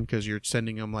doing fine because you're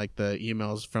sending them like the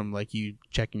emails from like you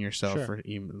checking yourself for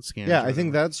email scans. Yeah, I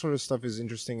think that sort of stuff is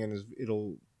interesting and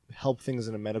it'll help things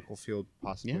in a medical field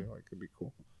possibly. Yeah. Like, could be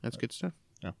cool. That's good stuff.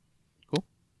 Yeah. Cool.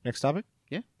 Next topic?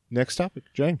 Yeah. Next topic.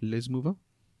 Jane. Let's move on.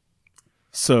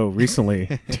 So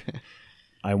recently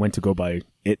I went to go buy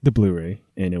the Blu-ray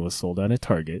and it was sold out at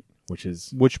Target,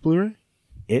 which Blu-ray?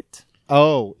 It.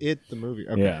 Oh, the movie.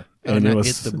 Okay. Yeah. And it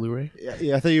was the Blu-ray?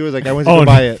 Yeah, I thought you were like, I went to go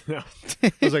buy it. No.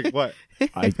 I was like, what?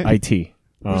 IT.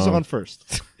 Who's on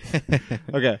first?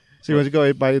 Okay. So you went to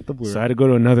go buy the Blu-ray. So I had to go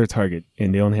to another Target,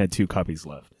 and they only had 2 copies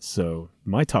left. So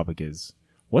my topic is,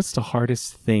 what's the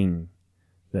hardest thing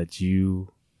that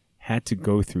you had to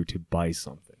go through to buy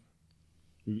something?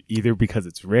 either because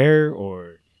it's rare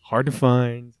or hard to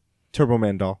find. Turbo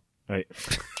Man doll. All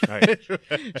right.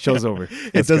 Show's over.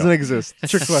 It doesn't exist.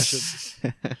 Trick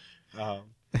question.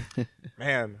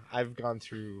 Man, I've gone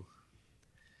through.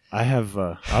 I have.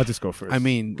 I'll just go first. I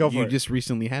mean, Go for you it. just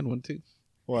recently had one too.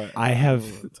 What? I have.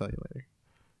 I'll tell you later.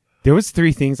 There was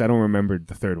 3 things. I don't remember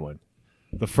the third one.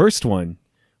 The first one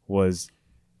was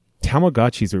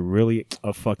Tamagotchis are really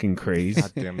a fucking craze.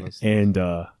 God damn those. And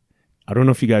I don't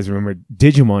know if you guys remember,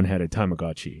 Digimon had a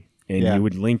Tamagotchi, and Yeah. you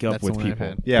would link up That's with the one I've people.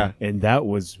 had. Yeah. And that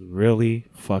was really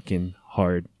fucking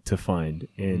hard to find.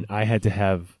 And I had to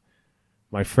have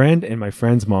my friend and my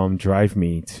friend's mom drive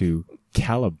me to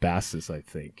Calabasas, I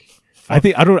think. I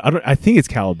think it's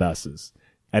Calabasas.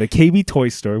 At a KB toy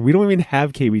store. We don't even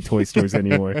have KB toy stores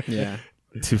anymore. Yeah.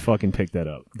 To fucking pick that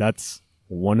up. That's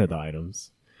one of the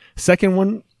items. Second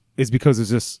one is because it's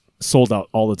just sold out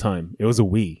all the time. It was a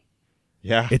Wii.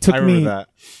 Yeah. It took I remember me- that.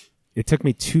 It took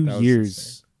me 2 That was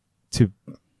years to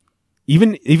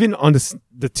even on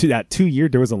that 2 year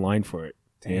there was a line for it.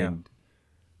 Damn. And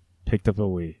picked up a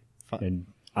Wii. Fun. And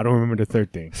I don't remember the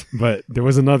third thing, but there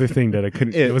was another thing that I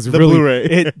couldn't. It, It was the really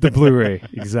Blu-ray. the Blu-ray,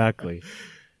 exactly.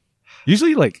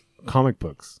 Usually, like comic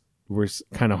books were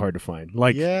kind of hard to find.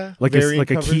 Like Yeah, like a variant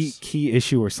covers. key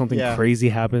issue or something Yeah. crazy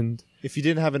happened. If you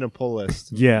didn't have it in a pull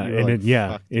list. Yeah, you were and like, then,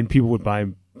 fuck. and people would buy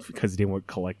them because they weren't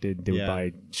collected. They would Yeah.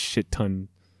 buy shit ton.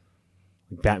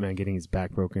 Like Batman getting his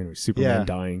back broken or Superman Yeah.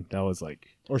 dying. That was like,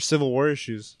 Or Civil War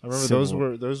issues. I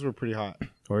remember those were pretty hot.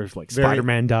 or if like Very-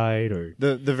 Spider-Man died or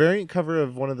The variant cover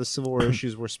of one of the Civil War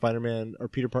issues where Spider-Man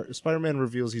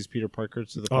reveals he's Peter Parker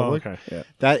to the public. Yeah.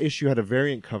 That issue had a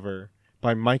variant cover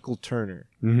by Michael Turner,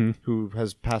 Mm-hmm. who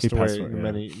has passed He away passed away,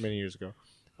 yeah. many years ago.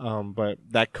 But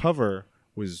that cover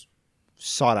was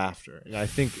sought after, and I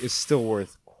think is still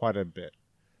worth quite a bit.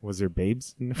 Was there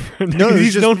babes? No,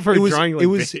 he's known for it was, drawing like it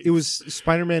was babes. it was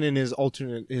Spider-Man in his Oh.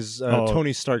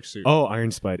 Tony Stark suit. Oh,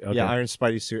 Iron Spider. Okay. Yeah, Iron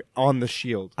Spidey suit on the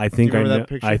shield. I think Do you I remember know. that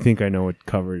picture? I think I know what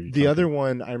cover. You're The other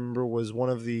one I remember was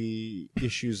one of the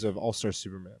issues of All-Star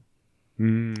Superman.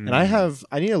 And I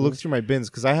need to look through my bins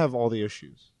because I have all the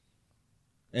issues.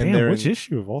 And Damn, they're which in-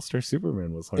 issue of All Star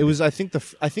Superman was hard? It was I think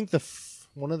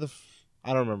one of the I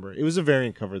don't remember. It was a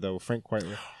variant cover though. Frank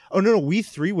Quitely. Oh no, We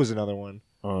 3 was another one.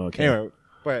 Oh, okay. Anyway,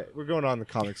 but we're going on the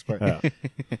comics. But Yeah.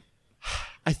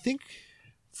 I think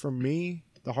for me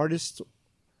the hardest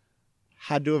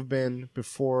had to have been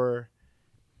before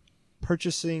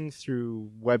purchasing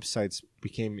through websites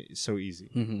became so easy.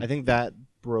 Mhm. I think that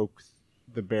broke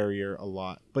the barrier a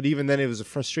lot. But even then, it was a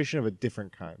frustration of a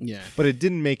different kind. Yeah. But it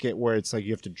didn't make it where it's like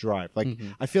you have to drive. Like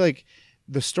Mhm. I feel like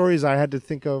the stories I had to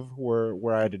think of were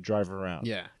where I had to drive around.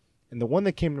 Yeah. And the one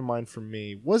that came to mind for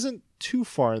me wasn't too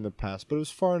far in the past, but it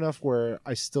was far enough where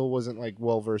I still wasn't like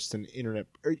well versed in internet.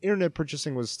 Internet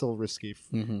purchasing was still risky.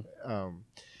 Mm-hmm.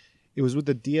 It was with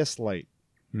the DS Lite.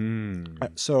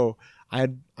 So I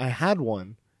had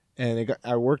one, and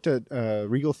I worked at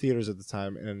Regal Theaters at the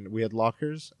time, and we had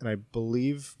lockers, and I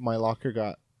believe my locker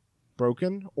got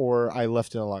broken or I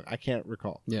left it in a locker. I can't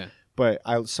recall. Yeah. But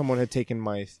someone had taken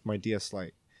my DS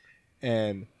Lite,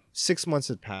 and 6 months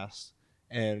had passed.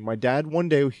 And my dad one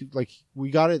day, we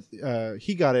got it.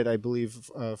 He got it, I believe,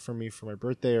 for me for my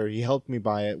birthday, or he helped me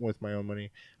buy it with my own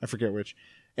money. I forget which.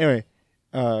 Anyway,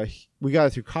 we got it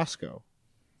through Costco,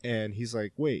 and he's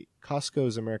like, "Wait,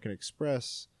 Costco's American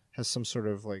Express has some sort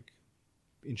of like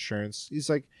insurance." He's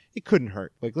like, "It couldn't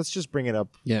hurt. Like, let's just bring it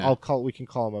up. Yeah. We can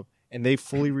call them up." And they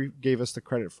fully gave us the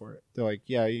credit for it. They're like,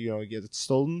 "Yeah, it's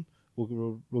stolen.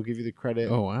 We'll give you the credit."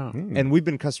 Oh wow. And we've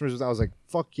been customers with that. I was like,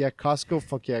 "Fuck yeah, Costco!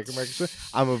 Fuck yeah, American Express!"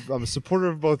 I'm a supporter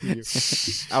of both of you.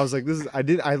 I was like,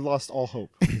 I lost all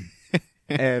hope.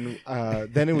 And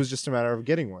then it was just a matter of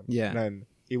getting one. Yeah. And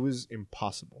it was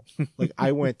impossible. Like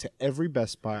I went to every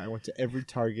Best Buy, I went to every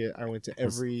Target, I went to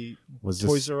every Was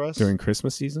Toys this R Us. during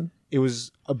Christmas season? It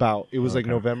was like Okay.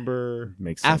 November.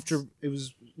 Makes sense. After it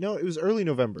was early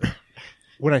November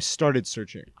when I started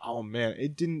searching. Oh man,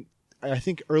 it didn't. I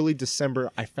think early December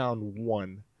I found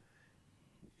one,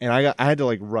 and I had to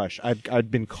like rush. I'd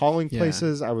been calling Yeah.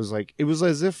 places. I was like, it was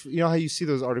as if how you see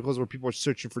those articles where people are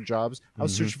searching for jobs. I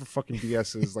was searching for fucking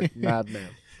BSs like madman.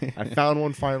 I found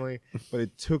one finally, but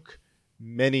it took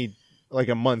like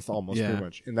a month almost Yeah. pretty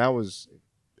much, and that was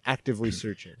actively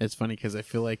searching. It's funny because I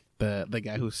feel like the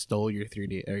guy who stole your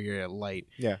 3D or your light,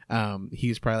 Yeah. he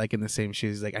was probably like in the same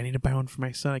shoes. He's like, I need to buy one for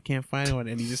my son. I can't find one,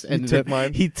 and he just He ended took up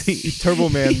mine. He Turbo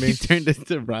Man me. He turned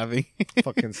into robbing.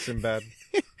 Fucking Sinbad.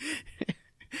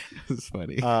 It's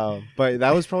funny. But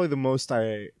that was probably the most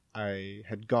I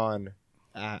had gone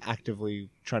actively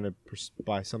trying to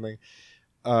buy something.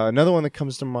 Another one that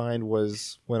comes to mind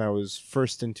was when I was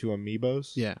first into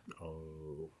Amiibos. Yeah.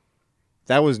 Oh.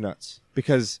 That was nuts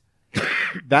because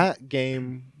that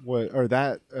game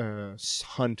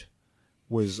hunt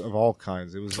was of all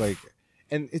kinds. It was like,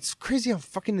 and it's crazy how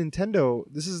fucking Nintendo.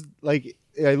 This is like,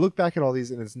 I look back at all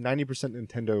these and it's 90%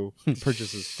 Nintendo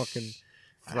purchases. Fucking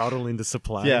Throttling the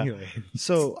supply. Yeah.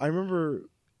 So I remember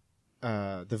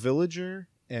the Villager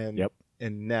and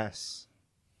Ness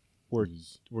were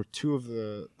two of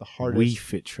the hardest. Wii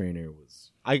Fit Trainer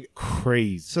was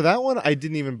crazy. So that one I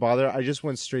didn't even bother. I just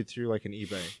went straight through like an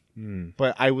eBay.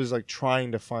 But I was like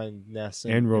trying to find Ness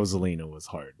and Rosalina was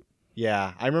hard.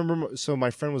 Yeah, I remember. So my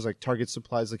friend was like Target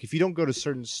Supplies. Like if you don't go to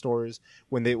certain stores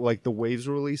when they like the waves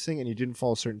were releasing and you didn't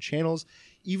follow certain channels,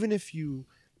 even if you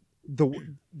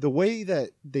the way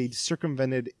that they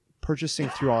circumvented purchasing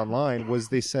through online was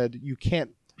they said you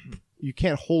can't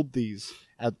hold these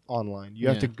at online. You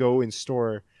have to go in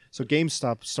store. So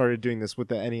GameStop started doing this with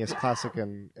the NES Classic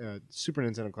and Super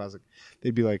Nintendo Classic.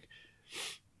 They'd be like,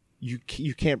 you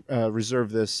can't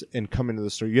reserve this and come into the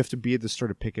store. You have to be at the store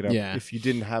to pick it up. Yeah. If you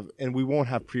didn't have, and we won't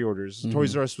have pre-orders.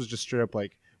 Toys R Us was just straight up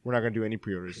like, we're not going to do any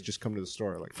pre-orders. Just come to the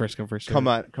store. Like First come, first serve. come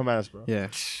at us, bro. Yeah.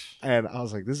 And I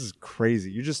was like, this is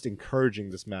crazy. You're just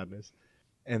encouraging this madness.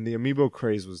 And the Amiibo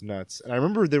craze was nuts. And I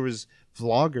remember there was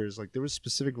vloggers, like there was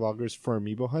specific vloggers for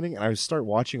Amiibo hunting, and I would start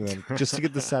watching them just to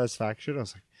get the satisfaction. I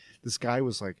was like, this guy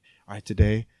was like, all right,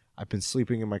 today I've been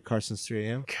sleeping in my car since 3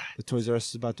 a.m. The Toys R Us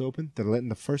is about to open. They're letting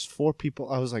the first 4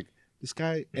 people. I was like, this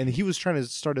guy, and he was trying to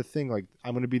start a thing like,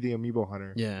 I'm going to be the Amiibo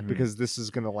hunter. Yeah. Because this is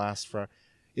going to last for.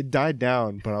 It died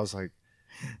down, but I was like,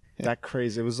 that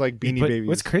crazy. It was like Beanie Babies.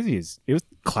 What's crazy is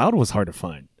Cloud was hard to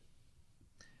find.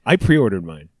 I pre-ordered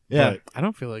mine. Yeah. I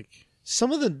don't feel like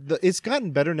Some of the it's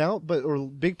gotten better now, but a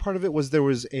big part of it was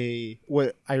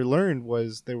what I learned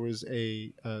was there was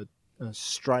a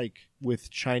strike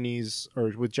with Chinese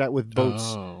or with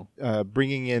boats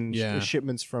bringing in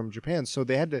shipments from Japan, so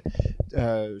they had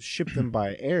to ship them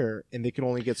by air, and they could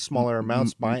only get smaller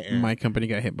amounts by air. My company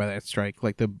got hit by that strike.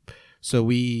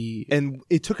 And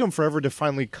it took them forever to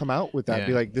finally come out with that. Yeah.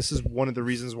 Be like, this is one of the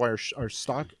reasons why our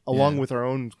stock, along with our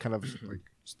own kind of like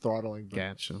throttling. But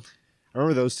Gotcha. I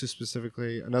remember those two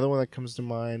specifically. Another one that comes to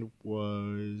mind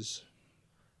was.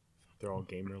 They're all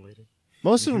game related.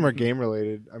 Most of them are game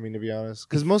related. I mean, to be honest,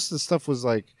 because most of the stuff was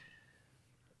like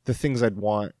the things I'd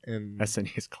want, and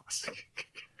SNES Classic.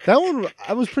 that one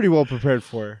I was pretty well prepared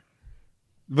for,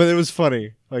 but it was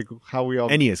funny, like how we all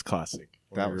NES Classic.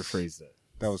 That That was- rephrased that.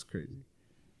 that was crazy.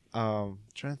 Trying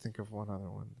to think of one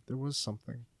other one. There was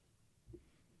something.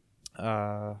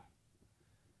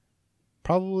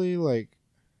 Probably like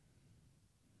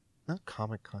not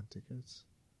Comic-Con tickets.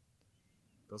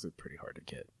 Those are pretty hard to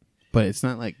get. But it's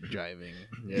not like driving.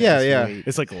 Yeah.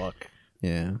 It's like luck.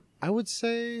 Yeah. I would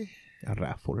say. A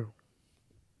raffle.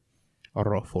 A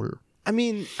raffle. I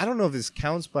mean, I don't know if this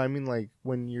counts, but I mean, like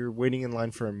when you're waiting in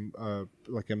line for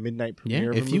like a midnight Yeah.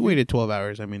 premiere. If you waited 12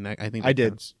 hours, I mean, I think I that did.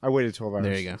 counts. I waited 12 hours.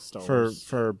 There you go. Star For Wars.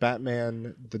 for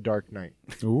Batman: The Dark Knight.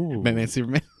 Ooh. Batman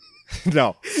Superman.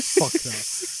 No, fuck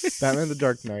no. Batman: The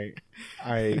Dark Knight.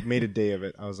 I made a day of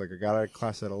it. I was like, I got out of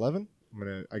class at 11.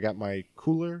 I got my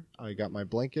cooler. I got my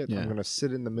blanket. Yeah. I'm gonna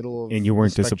sit in the middle of. And you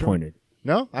weren't the Spectrum. disappointed.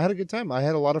 No, I had a good time. I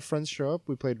had a lot of friends show up.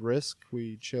 We played Risk.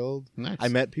 We chilled. Nice. I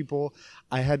met people.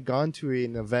 I had gone to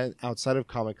an event outside of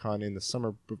Comic-Con in the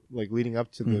summer, like leading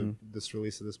up to this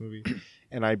release of this movie,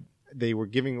 and they were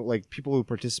giving like people who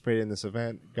participated in this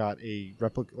event got a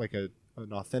replica, like an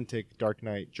authentic Dark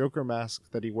Knight Joker mask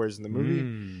that he wears in the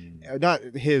movie. Not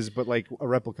his, but like a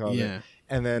replica of it.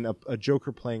 And then a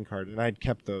Joker playing card, and I'd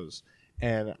kept those.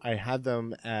 And I had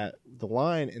them at the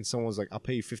line, and someone was like, "I'll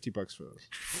pay you $50 for those."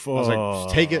 I was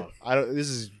like, "Take it. This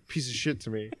is a piece of shit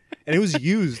to me." And it was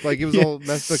used, like it was all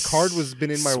messed. The card was been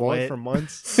in my wallet for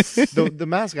months. The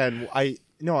mask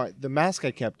the mask I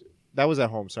kept. That was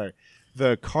at home. Sorry,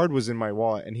 the card was in my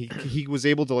wallet, and he was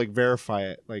able to like verify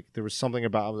it. Like there was something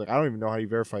about. I was like, I don't even know how you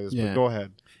verify this, but go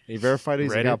ahead. And he verified it.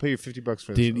 He's like, "I'll pay you $50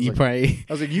 for this." Dude, I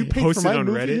was like, "You paid Posted for my on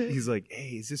movie Reddit. ticket? He's like,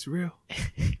 "Hey, is this real?"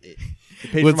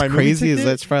 What's crazy is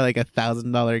that's probably like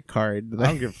 $1,000 card. I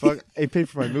don't give a fuck. I paid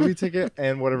for my movie ticket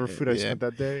and whatever food I spent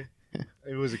that day.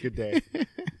 It was a good day.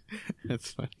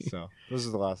 That's funny. So this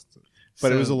is the last,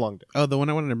 but it was a long day. Oh, the one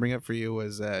I wanted to bring up for you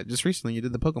was just recently you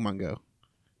did the Pokemon Go.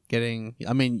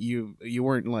 I mean, you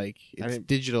weren't like it's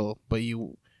digital, but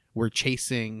you were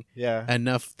chasing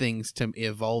enough things to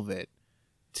evolve it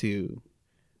to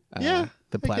the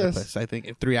platypus. I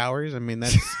think 3 hours. I mean,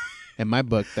 that's in my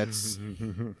book. That's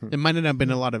it might not have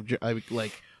been a lot of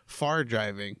like far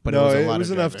driving, but no, it was a lot it was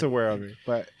of enough driving. to wear on me.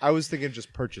 But I was thinking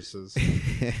just purchases.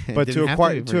 It But didn't to have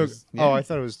acquire, be to purchased. oh, I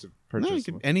thought it was to No, purchase.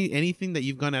 you could, anything that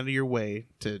you've gone out of your way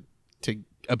to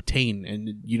obtain,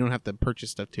 and you don't have to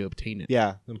purchase stuff to obtain it.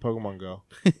 Yeah, then Pokemon Go.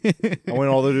 I went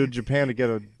all the way to Japan to get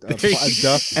a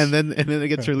duck. and then it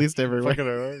gets released everywhere.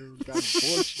 Fucking, God,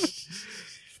 bullshit.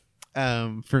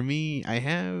 For me, I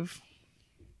have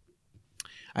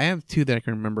two that I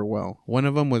can remember well. One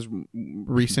of them was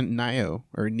recent Neo.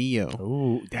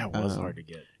 Oh, that was hard to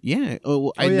get. Yeah. Oh,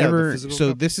 well, Oh, I yeah, the never. physical So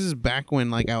copy? this is back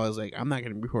when like I was like, I'm not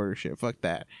gonna record shit. Fuck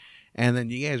that. And then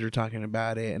you guys were talking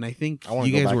about it, and I think I wanna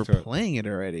you go guys back were to it. playing it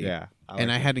already. Yeah,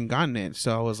 And I hadn't gotten it,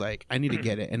 so I was like, I need to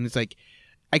get it. And it's like,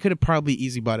 I could have probably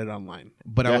easy bought it online,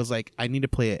 but I Yeah. was like, I need to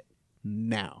play it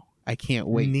now. I can't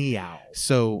wait. Neo.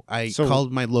 So I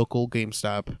called my local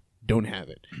GameStop. Don't have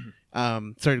it.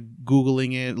 Started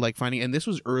Googling it, like finding, and this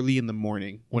was early in the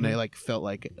morning when I like felt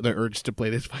like the urge to play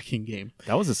this fucking game.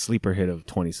 That was a sleeper hit of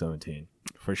 2017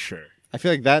 for sure. I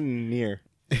feel like that and Nier.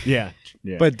 Yeah.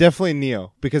 But definitely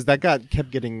Neo, because that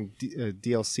kept getting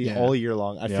DLC Yeah. all year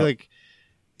long. I feel like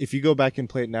if you go back and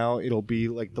play it now, it'll be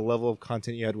like the level of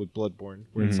content you had with Bloodborne,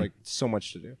 where it's like so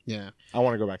much to do. Yeah. I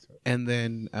want to go back to it. And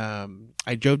then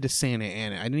I drove to Santa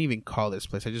Ana. I didn't even call this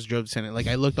place. I just drove to Santa Ana. Like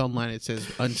I looked online, it says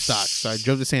unstocked. So I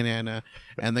drove to Santa Ana,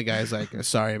 and the guy's like,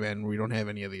 "Sorry, man, we don't have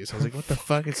any of these." I was like, "What the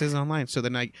fuck?" It says online. So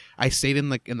then I stayed in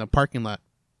the parking lot,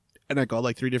 and I called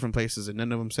like 3 different places, and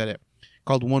none of them said it.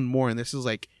 Called one more, and this is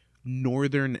like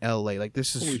northern LA. Like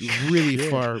this is really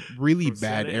far, really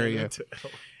bad area.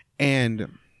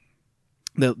 And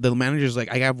the manager's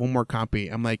like, I have one more copy.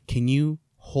 I'm like, can you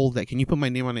hold that? Can you put my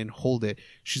name on it and hold it?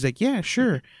 She's like, yeah,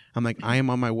 sure. I'm like, I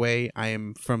am on my way. I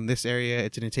am from this area.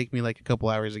 It's going to take me like a couple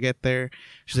hours to get there.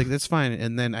 She's like, that's fine.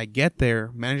 And then I get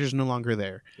there. Manager's no longer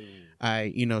there.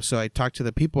 So I talked to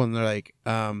the people, and they're like,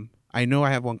 I know I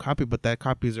have one copy, but that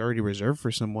copy is already reserved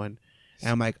for someone. And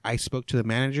I'm like, I spoke to the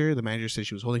manager. The manager said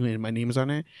she was holding it and my name is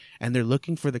on it. And they're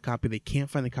looking for the copy. They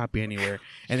can't find the copy anywhere.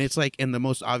 And it's like in the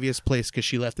most obvious place because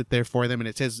she left it there for them. And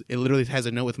it literally has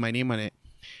a note with my name on it.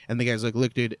 And the guy's like,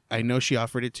 look, dude, I know she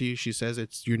offered it to you. She says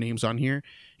your name's on here.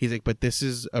 He's like, but this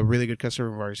is a really good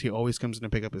customer of ours. He always comes in to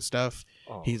pick up his stuff.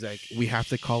 He's like, we have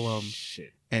to call him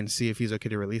and see if he's okay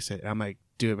to release it. And I'm like,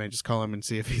 do it, man. Just call him and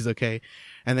see if he's okay.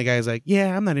 And the guy's like,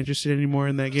 yeah, I'm not interested anymore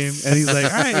in that game. And he's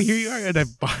like, all right, here you are. And I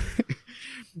bought it.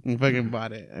 I fucking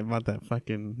bought it. I bought that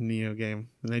fucking Neo game,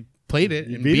 and I played it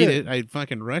and beat it. I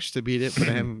fucking rushed to beat it, but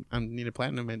I need a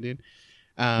platinum it, dude.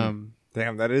 Damn,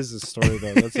 that is a story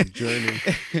though. That's a journey.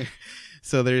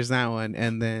 So there's that one,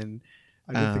 and then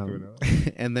I did think of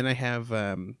it. and then I have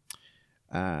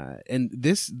and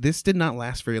this did not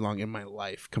last very long in my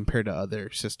life compared to other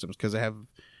systems because I have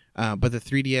but the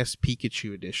 3DS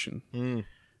Pikachu edition.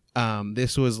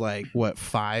 This was like what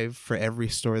 $5 for every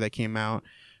store that came out.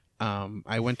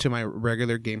 I went to my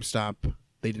regular GameStop.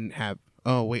 They didn't have.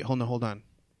 Oh wait, hold on.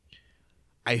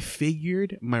 I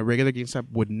figured my regular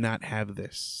GameStop would not have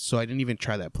this, so I didn't even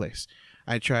try that place.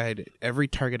 I tried every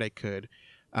Target I could.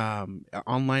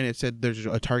 Online, it said there's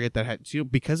a Target that had.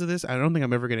 Because of this, I don't think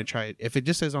I'm ever going to try it. If it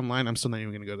just says online, I'm still not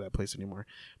even going to go to that place anymore.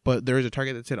 But there was a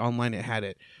Target that said online, it had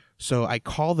it. So I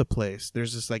call the place.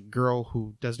 There's this like girl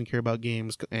who doesn't care about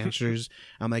games, answers.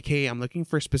 I'm like, hey, I'm looking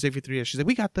for a specific 3DS. She's like,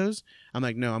 we got those. I'm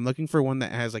like, no, I'm looking for one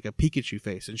that has like a Pikachu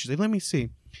face. And she's like, let me see.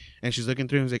 And she's looking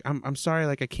through and she's like, I'm sorry,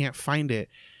 like I can't find it.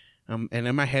 And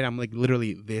in my head, I'm like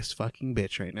literally this fucking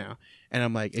bitch right now. And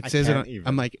I'm like, it says it.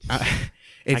 I'm like,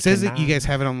 it says that you guys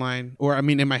have it online. Or I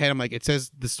mean, in my head, I'm like, it says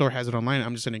the store has it online.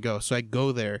 I'm just gonna go. So I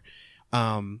go there,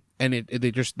 and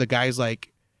the guy's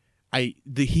like,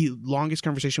 longest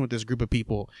conversation with this group of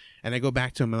people, and I go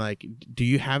back to him and like, do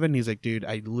you have it? And he's like, dude,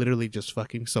 I literally just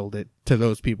fucking sold it to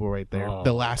those people right there,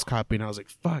 the last copy. And I was like,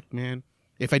 fuck, man,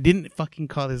 if I didn't fucking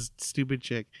call this stupid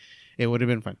chick, it would have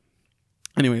been fun.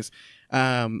 Anyways,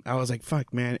 I was like,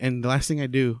 fuck, man. And the last thing I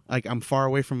do, like, I'm far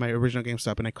away from my original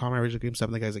GameStop, and I call my original GameStop,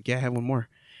 and the guy's like, yeah, I have one more.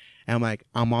 And I'm like,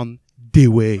 I'm on the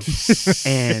way.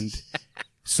 And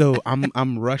so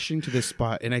I'm rushing to this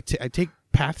spot, and I take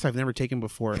paths I've never taken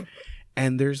before.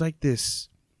 And there's this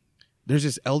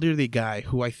elderly guy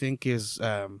who I think is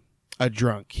a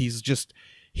drunk. He's just,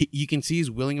 you can see he's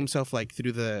wheeling himself like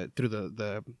through the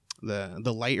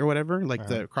light or whatever, like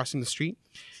the crossing the street.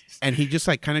 And he just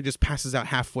like kind of just passes out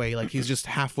halfway, like he's just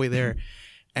halfway there.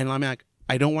 And I'm like,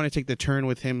 I don't want to take the turn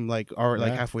with him like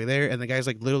halfway there. And the guy's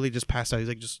like literally just passed out. He's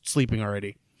like just sleeping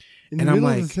already. And I'm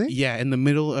like, yeah, in the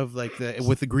middle of like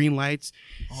with the green lights.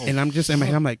 And I'm just in my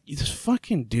head, I'm like, this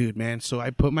fucking dude, man. So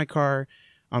I put my car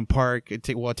on park.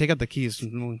 Take out the keys.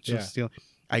 Steal.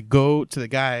 I go to the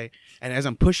guy, and as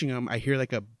I'm pushing him, I hear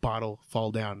like a bottle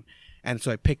fall down. And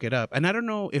so I pick it up. And I don't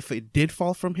know if it did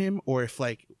fall from him or if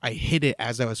like I hit it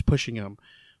as I was pushing him.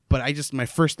 But my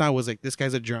first thought was like, this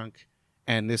guy's a drunk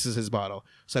and this is his bottle.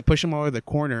 So I push him over the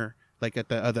corner, like at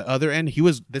the other end.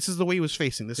 This is the way he was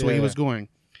facing. This is the way he was going.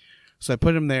 So I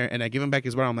put him there and I give him back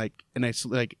his bottle. I'm like, and I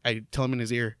tell him in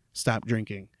his ear, stop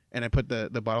drinking. And I put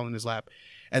the bottle in his lap.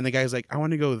 And the guy's like, I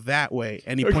want to go that way.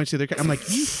 And he points to the car. I'm like,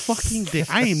 you fucking dick.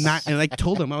 I am not. And I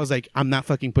told him, I was like, I'm not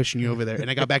fucking pushing you over there. And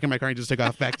I got back in my car and just took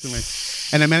off back to my.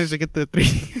 And I managed to get the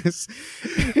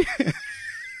 3.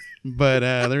 But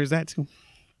there was that too.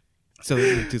 So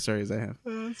those are the 2 stories I have.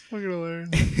 That's fucking hilarious.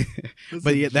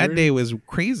 But yeah, that day was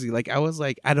crazy. Like, I was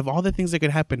like, out of all the things that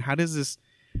could happen, how does this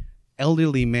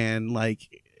elderly man,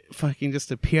 like, fucking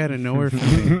just appear out of nowhere from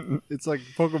me? It's like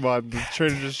Pokemon. The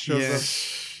trainer just shows up.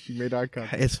 You made eye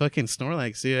contact. It's fucking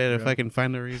Snorlax, dude. I had to fucking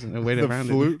find a reason, a way to around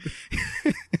flute.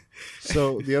 it.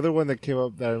 So the other one that came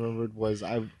up that I remembered was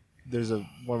there's one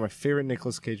of my favorite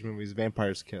Nicolas Cage movies,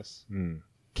 Vampire's Kiss.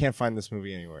 Can't find this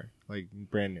movie anywhere, like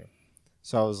brand new.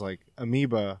 So I was like,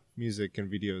 Amoeba Music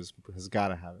and Videos has got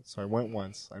to have it. So I went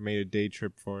once. I made a day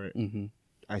trip for it. Mm-hmm.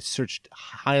 I searched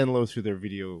high and low through their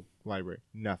video library.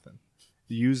 Nothing.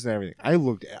 Used and everything.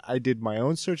 I did my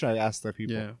own search. I asked the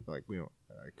people. Yeah. Like,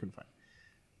 I couldn't find it.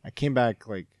 I came back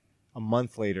like a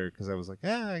month later because I was like,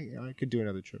 I could do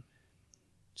another trip.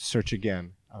 Search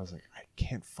again. I was like, I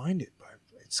can't find it, but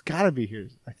it's got to be here.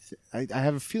 I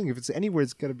have a feeling if it's anywhere,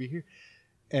 it's got to be here.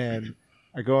 And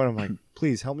I go and I'm like,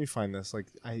 please help me find this. Like,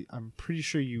 I'm pretty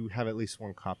sure you have at least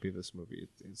one copy of this movie.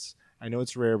 I know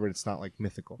it's rare, but it's not like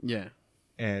mythical. Yeah.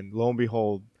 And lo and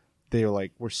behold, they were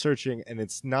like, we're searching, and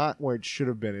it's not where it should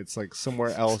have been. It's like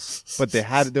somewhere else. But they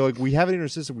had it. They're like, we have it in our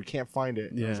system. We can't find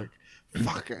it. And yeah. I was like,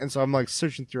 fuck. And so I'm like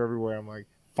searching through everywhere. I'm like,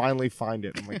 finally find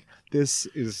it. I'm like, this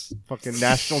is fucking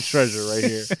national treasure right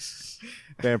here.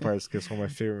 Vampire's Kiss, one of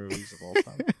my favorite movies of all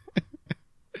time.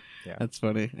 Yeah, that's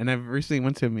funny. And I've recently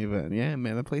went to Amoeba. Yeah,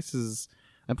 man, that place is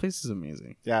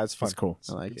amazing. Yeah, it's fun. It's cool.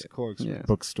 I like it's it. A cool experience. Yeah.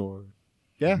 Bookstore.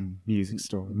 Yeah. Music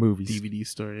store. Movies. DVD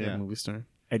store. Yeah, movie store.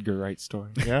 Edgar Wright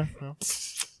store. Yeah. Well.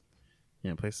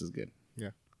 Yeah, place is good.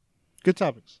 Yeah. Good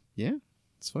topics. Yeah,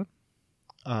 it's fun.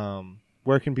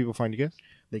 Where can people find you guys?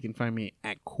 They can find me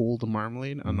at Cold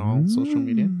Marmalade on all social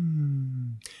media.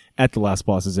 At The Last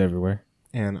Bosses everywhere.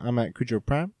 And I'm at Cujo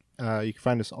Prime. You can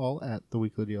find us all at The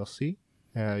Weekly DLC.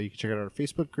 You can check out our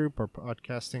Facebook group, our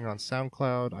podcasting on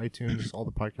SoundCloud, iTunes, all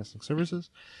the podcasting services.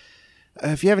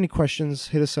 If you have any questions,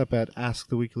 hit us up at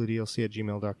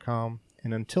asktheweeklydlc@gmail.com.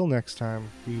 And until next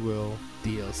time, we will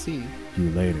DLC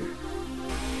you later.